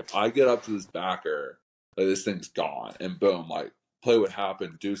right, like if I get up to this backer, like this thing's gone, and boom, like play would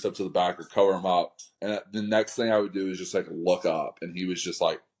happen, deuce up to the backer, cover him up, and the next thing I would do is just like look up, and he was just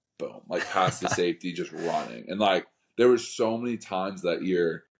like boom, like past the safety, just running, and like. There were so many times that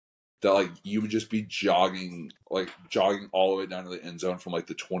year that like you would just be jogging all the way down to the end zone from like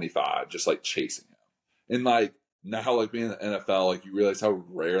the 25, just like chasing him. And like now, like being in the NFL, like you realize how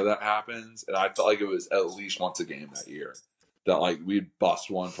rare that happens. And I felt like it was at least once a game that year that like we'd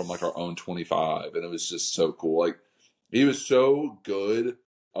bust one from like our own 25, and it was just so cool. Like he was so good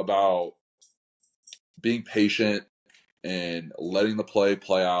about being patient and letting the play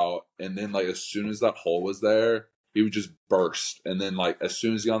out. And then like as soon as that hole was there, he would just burst. And then, like, as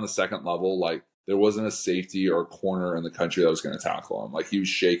soon as he got on the second level, like, there wasn't a safety or a corner in the country that was going to tackle him. Like, he was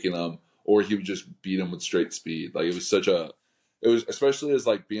shaking them, or he would just beat him with straight speed. Like, it was, especially as,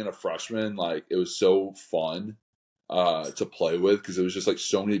 like, being a freshman, like, it was so fun to play with because it was just, like,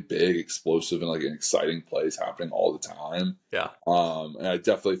 so many big, explosive, and, like, exciting plays happening all the time. Yeah. And I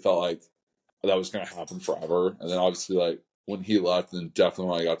definitely felt like that was going to happen forever. And then, obviously, like, when he left, and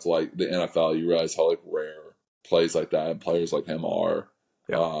definitely when I got to, like, the NFL, you realize how, like, rare plays like that and players like him are.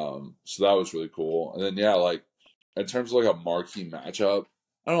 So that was really cool. And then yeah, like in terms of like a marquee matchup,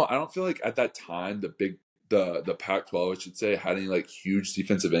 I don't feel like at that time the Pac-12 I should say had any like huge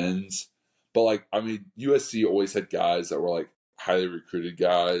defensive ends. But like I mean USC always had guys that were like highly recruited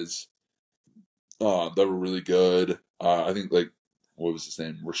guys that were really good. I think like what was his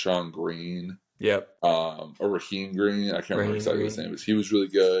name? Rashawn Green. Yep. Or Raheem Green. I can't remember exactly Green. what his name is. He was really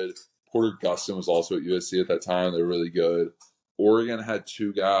good. Porter Gustin was also at USC at that time. They were really good. Oregon had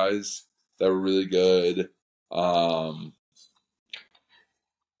two guys that were really good. I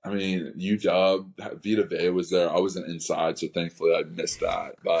mean, UW, Vita Vea was there. I wasn't inside, so thankfully I missed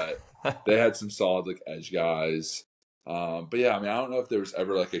that. But they had some solid like edge guys. But yeah, I mean, I don't know if there was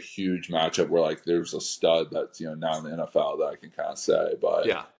ever like a huge matchup where like there was a stud that's now in the NFL that I can kind of say. But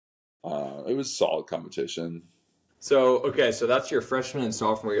yeah, it was solid competition. So that's your freshman and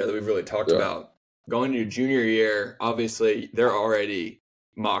sophomore year that we've really talked about. Going to your junior year, obviously there are already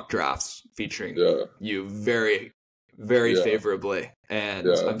mock drafts featuring you very, very favorably. And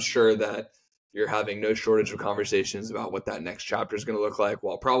I'm sure that you're having no shortage of conversations about what that next chapter is going to look like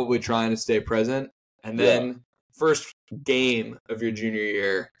while probably trying to stay present. And then first game of your junior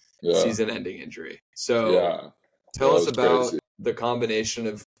year, season-ending injury. So tell us about the combination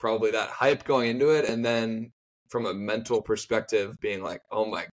of probably that hype going into it and then from a mental perspective being like, oh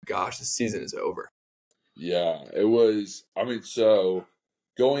my gosh, the season is over. Yeah, it was. I mean, so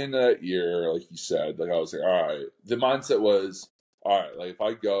going into that year, like you said, like I was like, all right. The mindset was, all right, like if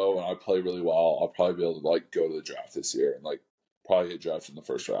I go and I play really well, I'll probably be able to like go to the draft this year and like probably get drafted in the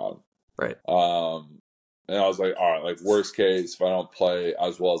first round. Right. And I was like, all right, like worst case, if I don't play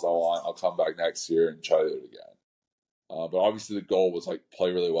as well as I want, I'll come back next year and try to do it again. But obviously the goal was like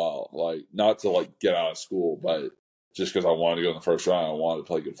play really well, like not to like get out of school, but just because I wanted to go in the first round, I wanted to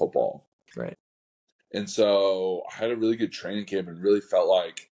play good football. Right. And so I had a really good training camp and really felt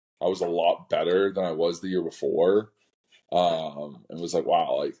like I was a lot better than I was the year before. And was like,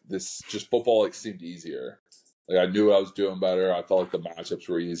 wow, like this just football like seemed easier. Like I knew I was doing better. I felt like the matchups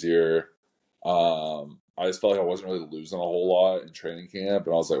were easier. I just felt like I wasn't really losing a whole lot in training camp.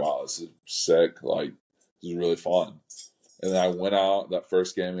 And I was like, wow, this is sick. Like this is really fun. And then I went out that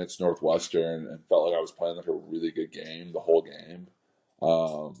first game against Northwestern and felt like I was playing like a really good game the whole game.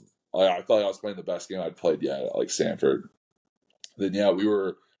 I felt like I was playing the best game I'd played yet at like Stanford. Then yeah, we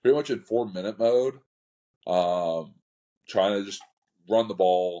were pretty much in 4-minute mode, trying to just run the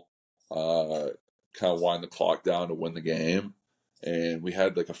ball, kind of wind the clock down to win the game. And we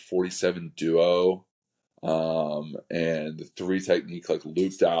had like a 47 duo, and the 3 technique like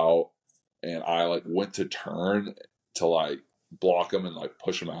looped out, and I like went to turn to like block him and like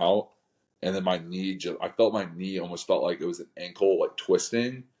push him out. And then my knee I felt my knee almost felt like it was an ankle like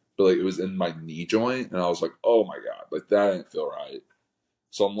twisting, but like it was in my knee joint. And I was like, oh my God, like that didn't feel right.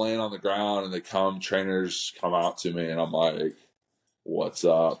 So I'm laying on the ground and trainers come out to me and I'm like, what's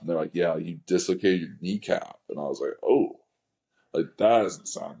up? And they're like, yeah, you dislocated your kneecap. And I was like, oh, like that doesn't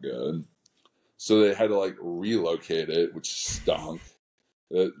sound good. So they had to like relocate it, which stunk.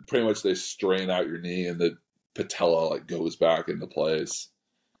 Pretty much they strain out your knee and the patella like goes back into place.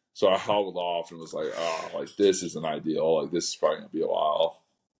 So I hobbled off and was like, oh, like this isn't ideal. Like this is probably gonna be a while.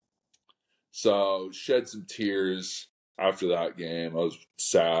 So shed some tears after that game. I was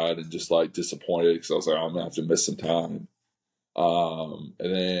sad and just like disappointed because I was like, oh, I'm gonna have to miss some time. And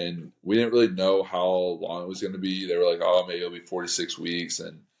then we didn't really know how long it was gonna be. They were like, oh, maybe it'll be 46 weeks.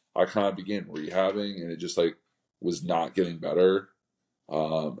 And I kind of began rehabbing and it just like was not getting better.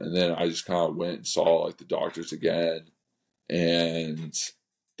 And then I just kind of went and saw like the doctors again, and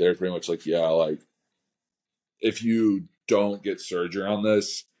they're pretty much like, yeah, like if you don't get surgery on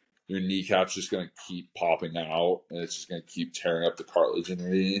this, your kneecap's just going to keep popping out and it's just going to keep tearing up the cartilage in your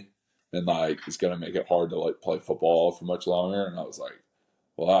knee. And like, it's going to make it hard to like play football for much longer. And I was like,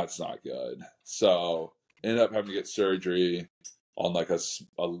 well, that's not good. So ended up having to get surgery on like a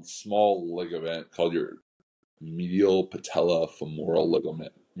small ligament called your medial patella femoral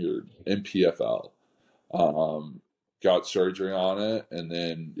ligament, your MPFL. Got surgery on it, and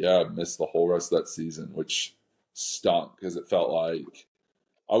then missed the whole rest of that season, which stunk because it felt like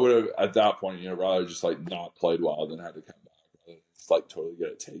I would have at that point, rather just like not played well than had to come back. It's like totally get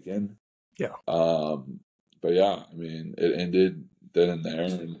it taken. Yeah. But yeah, I mean, it ended then and there,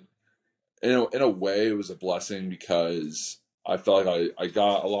 and in a way, it was a blessing because I felt like I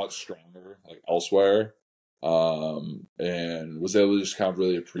got a lot stronger like elsewhere. And was able to just kind of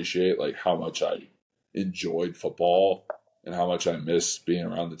really appreciate like how much I enjoyed football and how much I missed being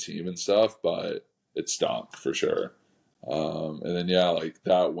around the team and stuff, but it stunk for sure. And then like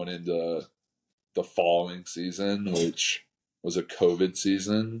that went into the following season, which was a COVID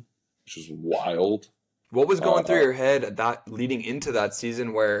season, which was wild. What was going through your head leading into that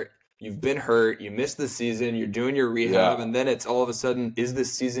season where you've been hurt, you missed the season, you're doing your rehab, and then it's all of a sudden, is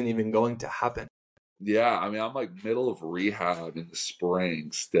this season even going to happen? Yeah, I mean, I'm like middle of rehab in the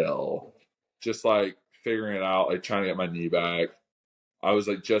spring still, just like figuring it out, like trying to get my knee back. I was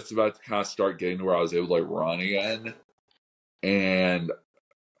like just about to kind of start getting to where I was able to like run again. And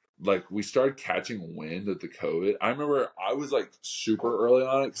like we started catching wind of the COVID. I remember I was like super early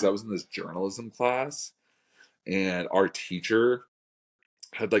on it because I was in this journalism class, and our teacher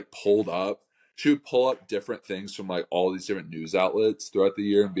had like pulled up. She would pull up different things from like all these different news outlets throughout the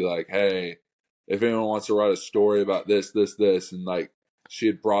year and be like, "Hey, if anyone wants to write a story about this, this, this," and like she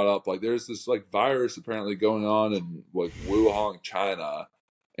had brought up like there's this like virus apparently going on in like Wuhan, China,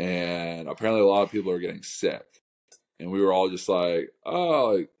 and apparently a lot of people are getting sick. And we were all just like,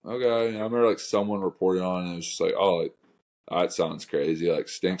 oh, like, okay. And I remember like someone reported on it and it was just like, oh, like, that sounds crazy. Like,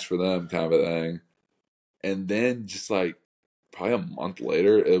 stinks for them kind of a thing. And then just like probably a month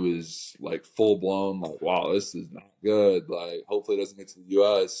later, it was like full blown, like, wow, this is not good. Like, hopefully it doesn't get to the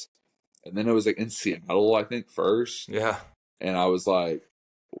US. And then it was like in Seattle, I think, first. Yeah. And I was like,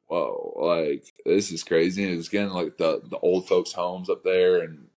 whoa, like, this is crazy. And it was getting like the old folks' homes up there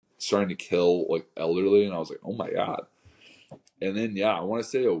and starting to kill like elderly. And I was like, oh my God. And then, yeah, I want to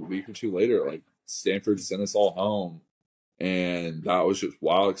say a week or two later, like Stanford sent us all home. And that was just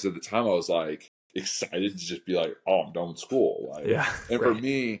wild because at the time I was like excited to just be like, oh, I'm done with school. Like, yeah. And for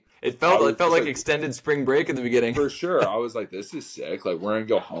me, it felt like extended spring break at the beginning. For sure. I was like, this is sick. Like, we're going to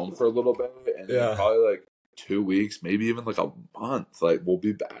go home for a little bit. And then probably like 2 weeks, maybe even like a month, like we'll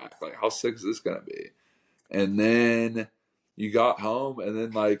be back. Like, how sick is this going to be? And then you got home and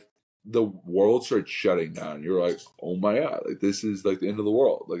then like, the world started shutting down. You were like, oh my God, like this is like the end of the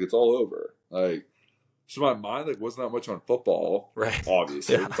world. Like it's all over. Like, so my mind like wasn't that much on football, right?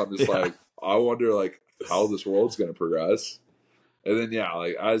 Obviously. Yeah. So I'm just like, I wonder like how this world's going to progress. And then, yeah,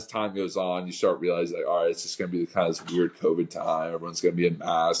 like as time goes on, you start realizing like, all right, it's just going to be kind of this weird COVID time. Everyone's going to be in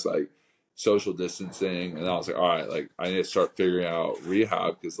masks, like social distancing. And I was like, all right, like I need to start figuring out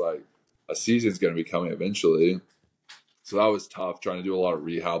rehab because like a season's going to be coming eventually. So that was tough trying to do a lot of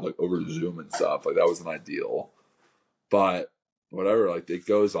rehab like over Zoom and stuff. Like that wasn't ideal. But whatever, like it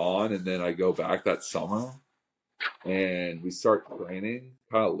goes on and then I go back that summer and we start training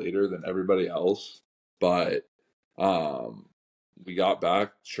kind of later than everybody else. But we got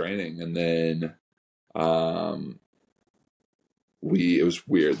back training and then it was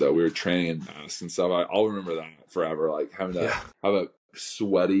weird though. We were training in masks and stuff. I'll remember that forever. Like having to have a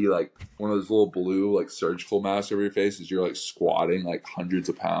sweaty, like one of those little blue, like surgical masks over your face as you're like squatting like hundreds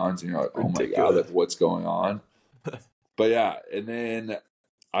of pounds and you're like, oh my God, like what's going on? But yeah, and then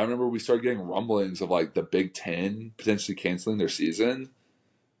I remember we started getting rumblings of like the Big Ten potentially canceling their season.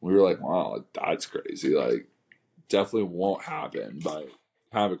 We were like, wow, like, that's crazy. Like, definitely won't happen, but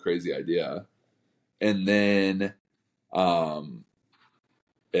kind of a crazy idea. And then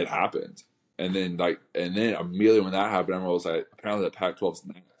it happened. And then immediately when that happened, everyone was like, apparently the Pac-12's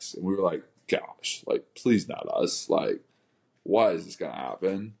next. And we were like, gosh, like, please not us. Like, why is this going to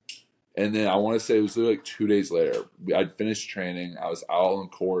happen? And then I want to say it was literally like 2 days later. I'd finished training. I was out on the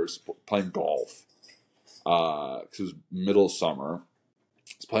course playing golf because it was middle of summer.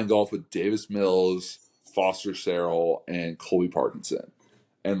 I was playing golf with Davis Mills, Foster Sarrell, and Colby Parkinson.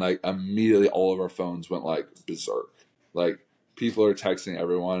 And like immediately all of our phones went like berserk. Like people are texting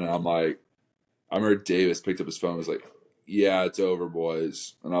everyone. And I'm like, I remember Davis picked up his phone and was like, yeah, it's over,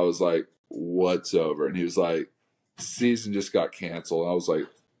 boys. And I was like, what's over? And he was like, season just got canceled. And I was like,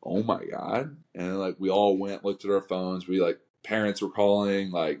 oh my God. And like we all went, looked at our phones. We like parents were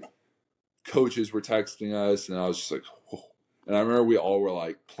calling, like coaches were texting us. And I was just like, whoa. And I remember we all were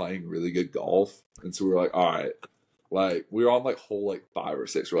like playing really good golf. And so we were like, all right, like we were on like hole like 5 or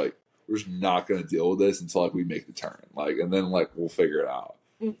 6. We're like, we're just not going to deal with this until like we make the turn. Like, and then like we'll figure it out.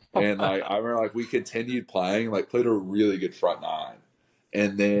 And like I remember like we continued playing, like played a really good front nine.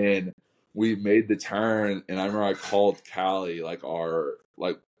 And then we made the turn and I remember I called Callie, like our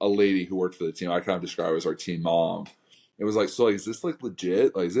like a lady who worked for the team. I kind of describe her as our team mom. It was like, so like, is this like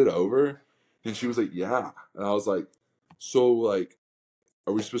legit? Like, is it over? And she was like, yeah. And I was like, so like,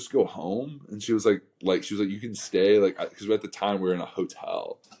 are we supposed to go home? And she was like, you can stay, like, because at the time we were in a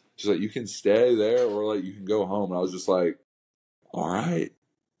hotel. She's like, you can stay there or like you can go home. And I was just like, all right.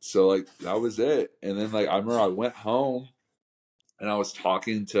 So like that was it. And then like I remember I went home and I was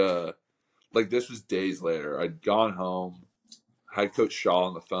talking to, like, this was days later. I'd gone home, had Coach Shaw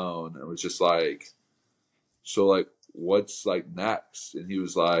on the phone and was just like, so like what's like next? And he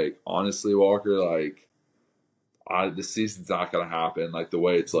was like, honestly, Walker, like the season's not going to happen like the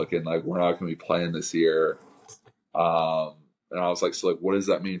way it's looking. Like, we're not going to be playing this year. And I was like, so like, what does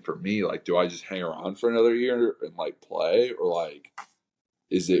that mean for me? Like, do I just hang around for another year and like play, or like,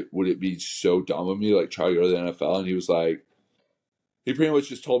 would it be so dumb of me to like try to go to the NFL? And he was like, he pretty much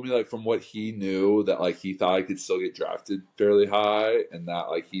just told me like from what he knew that like he thought I could still get drafted fairly high, and that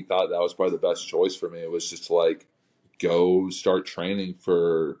like he thought that was probably the best choice for me. It was just to like go start training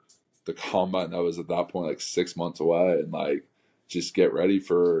for the combine that was at that point like 6 months away, and like just get ready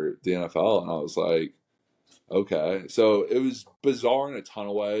for the NFL. And I was like, okay. So it was bizarre in a ton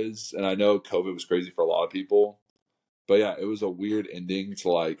of ways, and I know COVID was crazy for a lot of people, but yeah, it was a weird ending to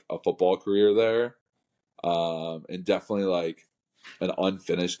like a football career there, and definitely like an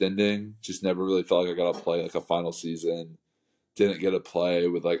unfinished ending. Just never really felt like I got to play like a final season. Didn't get to play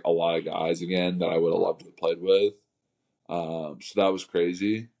with like a lot of guys again that I would have loved to have played with. So that was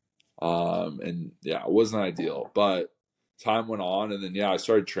crazy. And yeah, it wasn't ideal, but time went on, and then yeah, I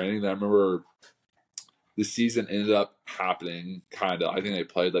started training. I remember the season ended up happening kind of. I think they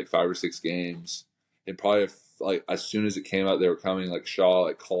played like 5 or 6 games, and probably like as soon as it came out they were coming, like Shaw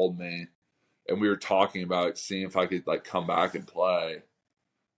like called me, and we were talking about seeing if I could like come back and play.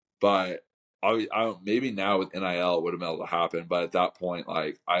 But I don't, maybe now with NIL it would have been able to happen, but at that point,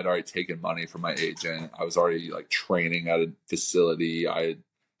 like I'd already taken money from my agent. I was already like training at a facility. I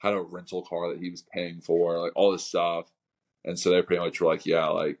had a rental car that he was paying for, like all this stuff, and so they pretty much were like, yeah,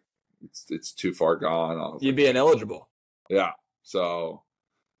 like it's too far gone. You'd be ineligible. Yeah, so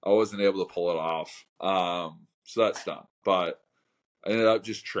I wasn't able to pull it off. So that's done. But I ended up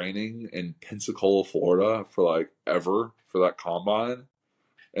just training in Pensacola, Florida for like ever for that combine.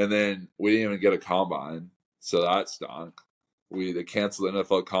 And then we didn't even get a combine. So that stunk. They canceled the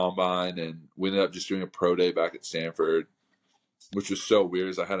NFL combine, and we ended up just doing a pro day back at Stanford, which was so weird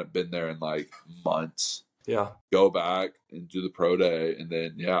as I hadn't been there in like months. Yeah. Go back and do the pro day. And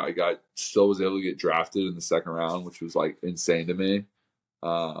then, yeah, still was able to get drafted in the second round, which was like insane to me.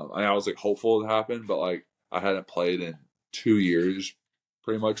 I was like hopeful it happened, but like I hadn't played in 2 years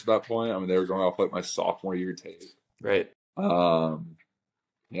pretty much at that point. I mean, they were going off like my sophomore year tape. Right.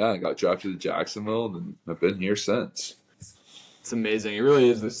 Yeah, I got drafted to Jacksonville, and I've been here since. It's amazing. It really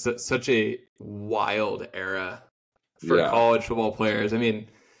is such a wild era for college football players. I mean,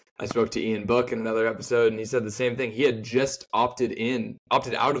 I spoke to Ian Book in another episode, and he said the same thing. He had just opted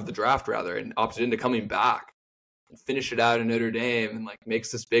out of the draft rather, and opted into coming back and finish it out in Notre Dame, and like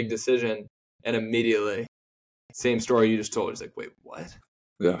makes this big decision, and immediately, same story you just told. He's like, wait, what?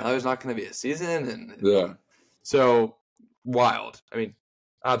 Yeah. Now there's not going to be a season, and yeah. So wild. I mean,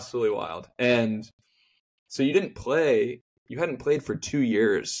 absolutely wild. And so you didn't play. You hadn't played for 2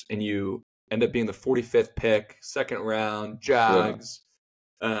 years, and you end up being the 45th pick, second round, Jags.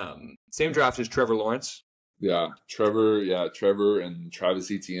 Yeah. Same draft as Trevor Lawrence. Yeah, Trevor and Travis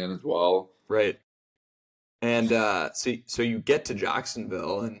Etienne as well. Right. And so you get to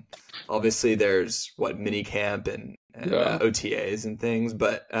Jacksonville, and obviously there's mini camp and OTAs and things,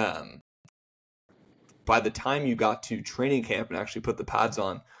 but by the time you got to training camp and actually put the pads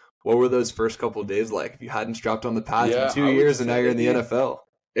on, what were those first couple of days like? If you hadn't strapped on the pads in 2 years and now you're in the NFL.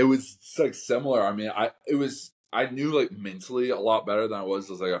 It was like similar. I mean, I knew like mentally a lot better than I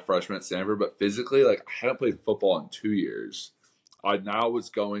was as like a freshman at Stanford, but physically, like I hadn't played football in 2 years. I now was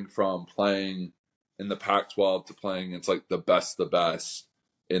going from playing in the Pac-12 to playing against like the best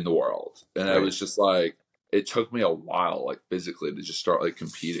in the world. And It was just like, it took me a while, like physically, to just start like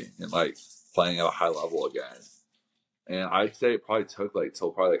competing and like playing at a high level again. And I'd say it probably took like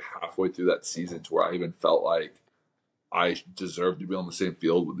till probably like halfway through that season to where I even felt like I deserved to be on the same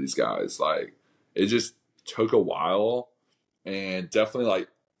field with these guys. Like it just took a while, and definitely like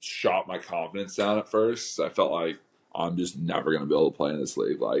shot my confidence down at first. I felt like I'm just never going to be able to play in this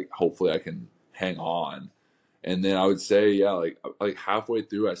league. Like hopefully I can hang on. And then I would say, yeah, like halfway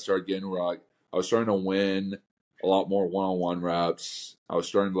through I started getting where like I was starting to win a lot more one-on-one reps. I was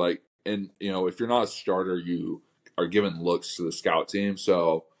starting to like, and you know, if you're not a starter, you are given looks to the scout team.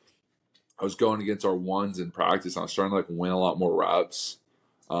 So I was going against our ones in practice, and I was starting to like win a lot more reps,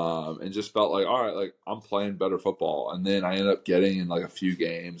 and just felt like, all right, like I'm playing better football. And then I ended up getting in like a few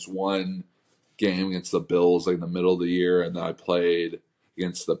games. One game against the Bills like in the middle of the year, and then I played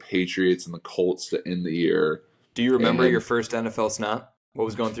against the Patriots and the Colts to end the year. Do you remember your first NFL snap? What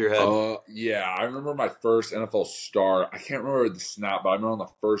was going through your head? Yeah, I remember my first NFL start. I can't remember the snap, but I remember on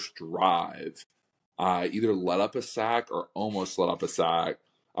the first drive, I either let up a sack or almost let up a sack.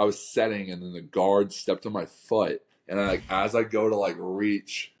 I was setting, and then the guard stepped on my foot, and then like as I go to like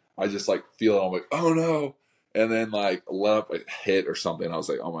reach, I just like feel it. I'm like, oh no, and then like let up a hit or something. I was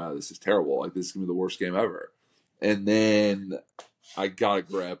like, oh my God, this is terrible. Like this is gonna be the worst game ever. And then I got a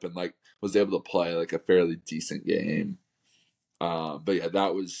grip and like was able to play like a fairly decent game. But yeah,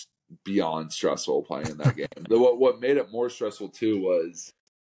 that was beyond stressful playing that game. What made it more stressful too was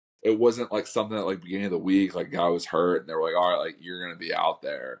it wasn't like something at like beginning of the week, like a guy was hurt and they were like, all right, like you're gonna be out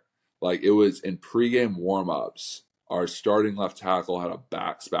there. Like it was in pregame warmups, our starting left tackle had a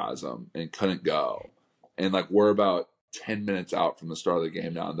back spasm and couldn't go. And like we're about 10 minutes out from the start of the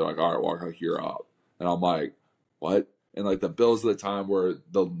game now, and they're like, all right, Walker, like, you're up. And I'm like, what? And like the Bills at the time were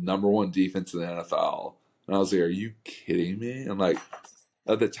the number one defense in the NFL. And I was like, are you kidding me? I'm like,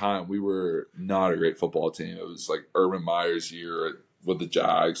 at the time, we were not a great football team. It was like Urban Meyer's year with the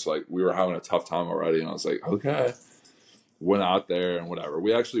Jags. Like, we were having a tough time already. And I was like, okay. Went out there and whatever.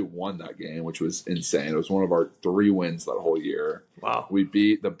 We actually won that game, which was insane. It was one of our 3 wins that whole year. Wow. We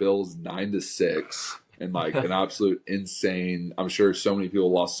beat the Bills 9-6 and like an absolute insane. I'm sure so many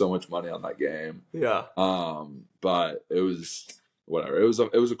people lost so much money on that game. Yeah. But it was whatever. It was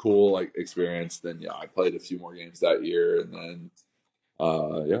a cool like experience. Then yeah, I played a few more games that year, and then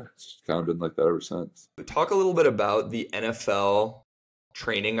yeah, it's kind of been like that ever since. Talk a little bit about the NFL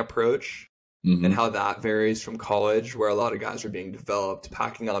training approach and how that varies from college, where a lot of guys are being developed,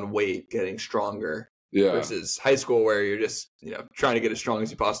 packing on weight, getting stronger, versus high school where you're just, trying to get as strong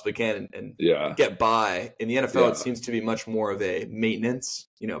as you possibly can and get by. In the NFL, it seems to be much more of a maintenance,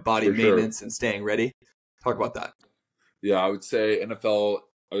 body maintenance and staying ready. Talk about that. Yeah, I would say NFL,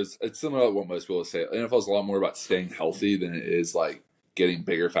 it's similar to what most people say. NFL is a lot more about staying healthy than it is like getting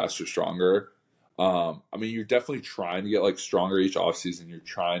bigger, faster, stronger. I mean, you're definitely trying to get like stronger each offseason. You're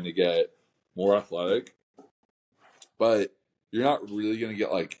trying to get more athletic, but you're not really going to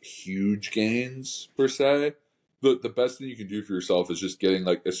get like huge gains per se. The best thing you can do for yourself is just getting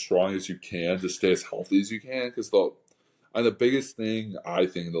like as strong as you can to stay as healthy as you can. Because the biggest thing I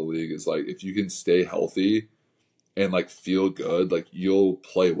think in the league is like if you can stay healthy and like feel good, like you'll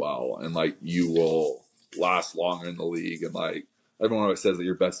play well and like you will last longer in the league. And like everyone always says that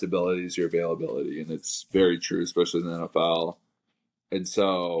your best ability is your availability, and it's very true, especially in the NFL. And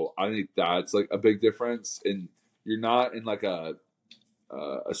so I think that's like a big difference. And you're not in like a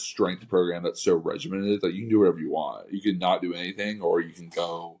strength program that's so regimented that you can do whatever you want. You can not do anything, or you can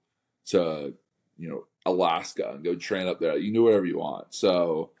go to Alaska and go train up there. You can do whatever you want.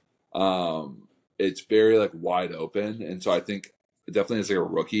 So it's very like wide open. And so I think definitely as like a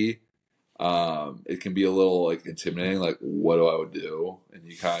rookie, it can be a little like intimidating. Like, what do I do? And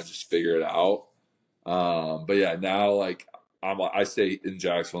you kind of just figure it out. But yeah, now like I stay in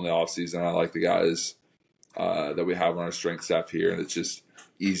Jacksonville in the off season. I like the guys that we have on our strength staff here, and it's just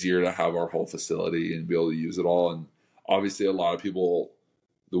easier to have our whole facility and be able to use it all. And obviously, a lot of people,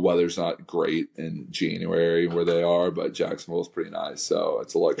 the weather's not great in January where they are, but Jacksonville is pretty nice, so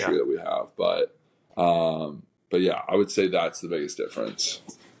it's a luxury that we have. But yeah, I would say that's the biggest difference.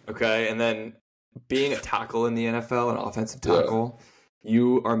 Okay, and then being a tackle in the NFL, an offensive tackle.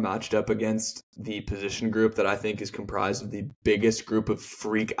 You are matched up against the position group that I think is comprised of the biggest group of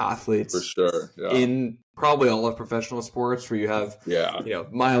freak athletes for sure. Yeah. In probably all of professional sports, where you have,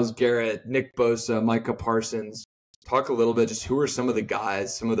 Myles Garrett, Nick Bosa, Micah Parsons. Talk a little bit, just who are some of the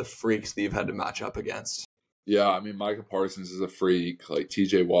guys, some of the freaks that you've had to match up against? Yeah, I mean, Micah Parsons is a freak. Like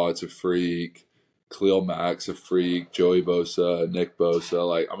TJ Watt's a freak. Khalil Mack's a freak. Joey Bosa, Nick Bosa.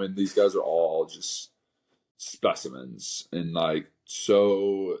 Like, I mean, these guys are all just specimens. And like,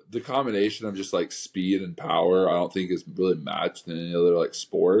 so the combination of just like speed and power, I don't think is really matched in any other like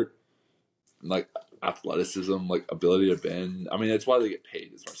sport. And like athleticism, like ability to bend. I mean, that's why they get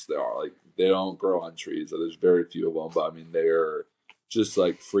paid as much as they are. Like they don't grow on trees. So there's very few of them, but I mean, they're just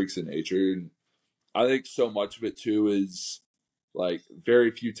like freaks in nature. And I think so much of it too is like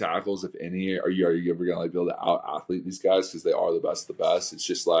very few tackles, if any, are you ever gonna like be able to out athlete these guys because they are the best of the best. It's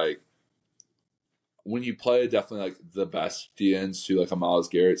just like, when you play definitely like the best DNs to like a Myles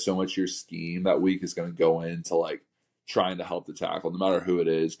Garrett, so much your scheme that week is going to go into like trying to help the tackle, no matter who it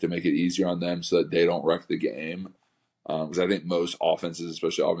is, to make it easier on them so that they don't wreck the game. Because I think most offenses,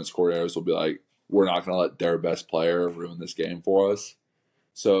 especially offense coordinators, will be like, we're not going to let their best player ruin this game for us.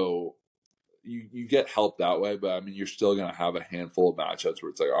 So you get help that way, but I mean, you're still going to have a handful of matchups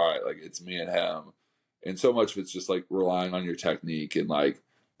where it's like, all right, like it's me and him. And so much of it's just like relying on your technique and like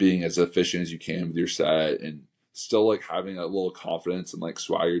being as efficient as you can with your set, and still like having a little confidence and like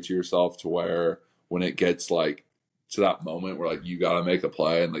swagger to yourself to where when it gets like to that moment where like you got to make a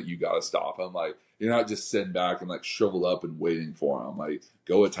play and like you got to stop him, like you're not just sitting back and like shriveled up and waiting for him. Like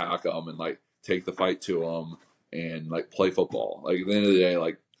go attack him and like take the fight to him and like play football. Like at the end of the day,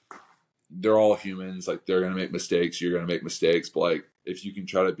 like they're all humans. Like they're going to make mistakes. You're going to make mistakes, but like if you can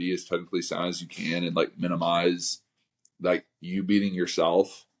try to be as technically sound as you can and like minimize like you beating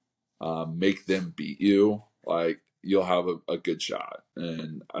yourself, make them beat you, like you'll have a good shot.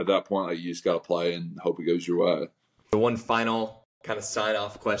 And at that point, like you just got to play and hope it goes your way. The one final kind of sign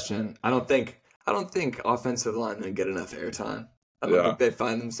off question. I don't think offensive linemen get enough airtime. I don't think they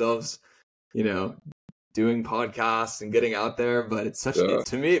find themselves, doing podcasts and getting out there, but it's such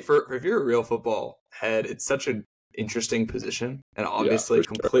to me, if you're a real football head, it's such an interesting position and obviously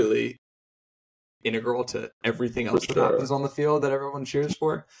completely integral to everything else that happens on the field that everyone cheers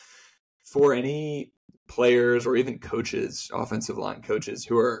for. For any players or even coaches, offensive line coaches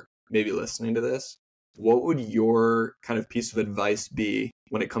who are maybe listening to this, what would your kind of piece of advice be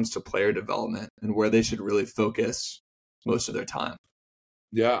when it comes to player development and where they should really focus most of their time?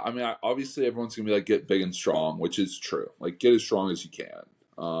 Yeah, I mean, obviously everyone's going to be like, get big and strong, which is true. Like, get as strong as you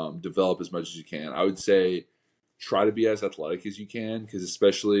can. Develop as much as you can. I would say try to be as athletic as you can, because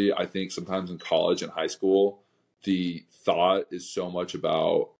especially I think sometimes in college and high school, the thought is so much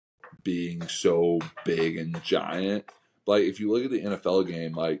about being so big and giant. Like, if you look at the NFL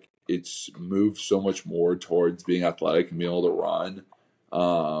game, like, it's moved so much more towards being athletic and being able to run.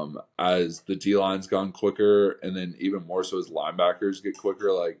 As the D-line's gone quicker, and then even more so as linebackers get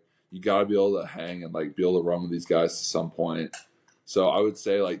quicker, like you got to be able to hang and like be able to run with these guys to some point. So I would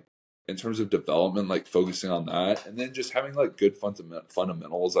say like in terms of development, like focusing on that, and then just having like good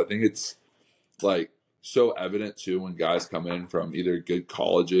fundamentals. I think it's like so evident too when guys come in from either good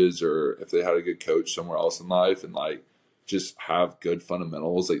colleges or if they had a good coach somewhere else in life and like just have good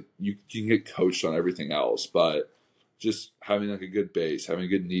fundamentals. Like you can get coached on everything else, but just having like a good base, having a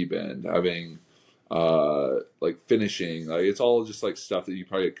good knee bend, having like finishing, like it's all just like stuff that you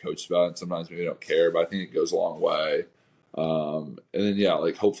probably get coached about and sometimes maybe don't care, but I think it goes a long way. And then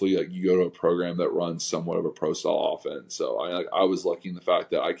like hopefully like you go to a program that runs somewhat of a pro style offense. So I was lucky in the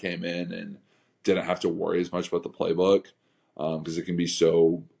fact that I came in and didn't have to worry as much about the playbook, because it can be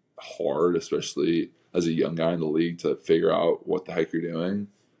so hard, especially as a young guy in the league, to figure out what the heck you're doing.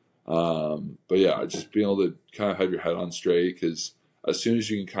 But yeah, just being able to kind of have your head on straight, because as soon as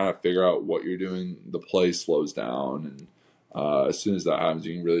you can kind of figure out what you're doing, the play slows down, and as soon as that happens,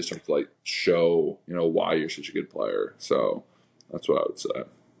 you can really start to like show why you're such a good player. So that's what I would say.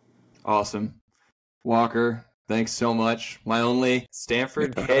 Awesome, Walker. Thanks so much. My only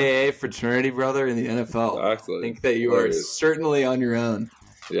Stanford KA fraternity brother in the NFL. Exactly. I think that you are certainly on your own.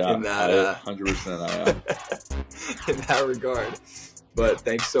 Yeah, in that 100% I am. in that regard. But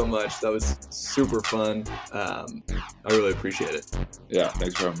thanks so much. That was super fun. I really appreciate it. Yeah,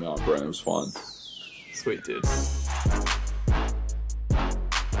 thanks for having me on, Brian. It was fun. Sweet, dude.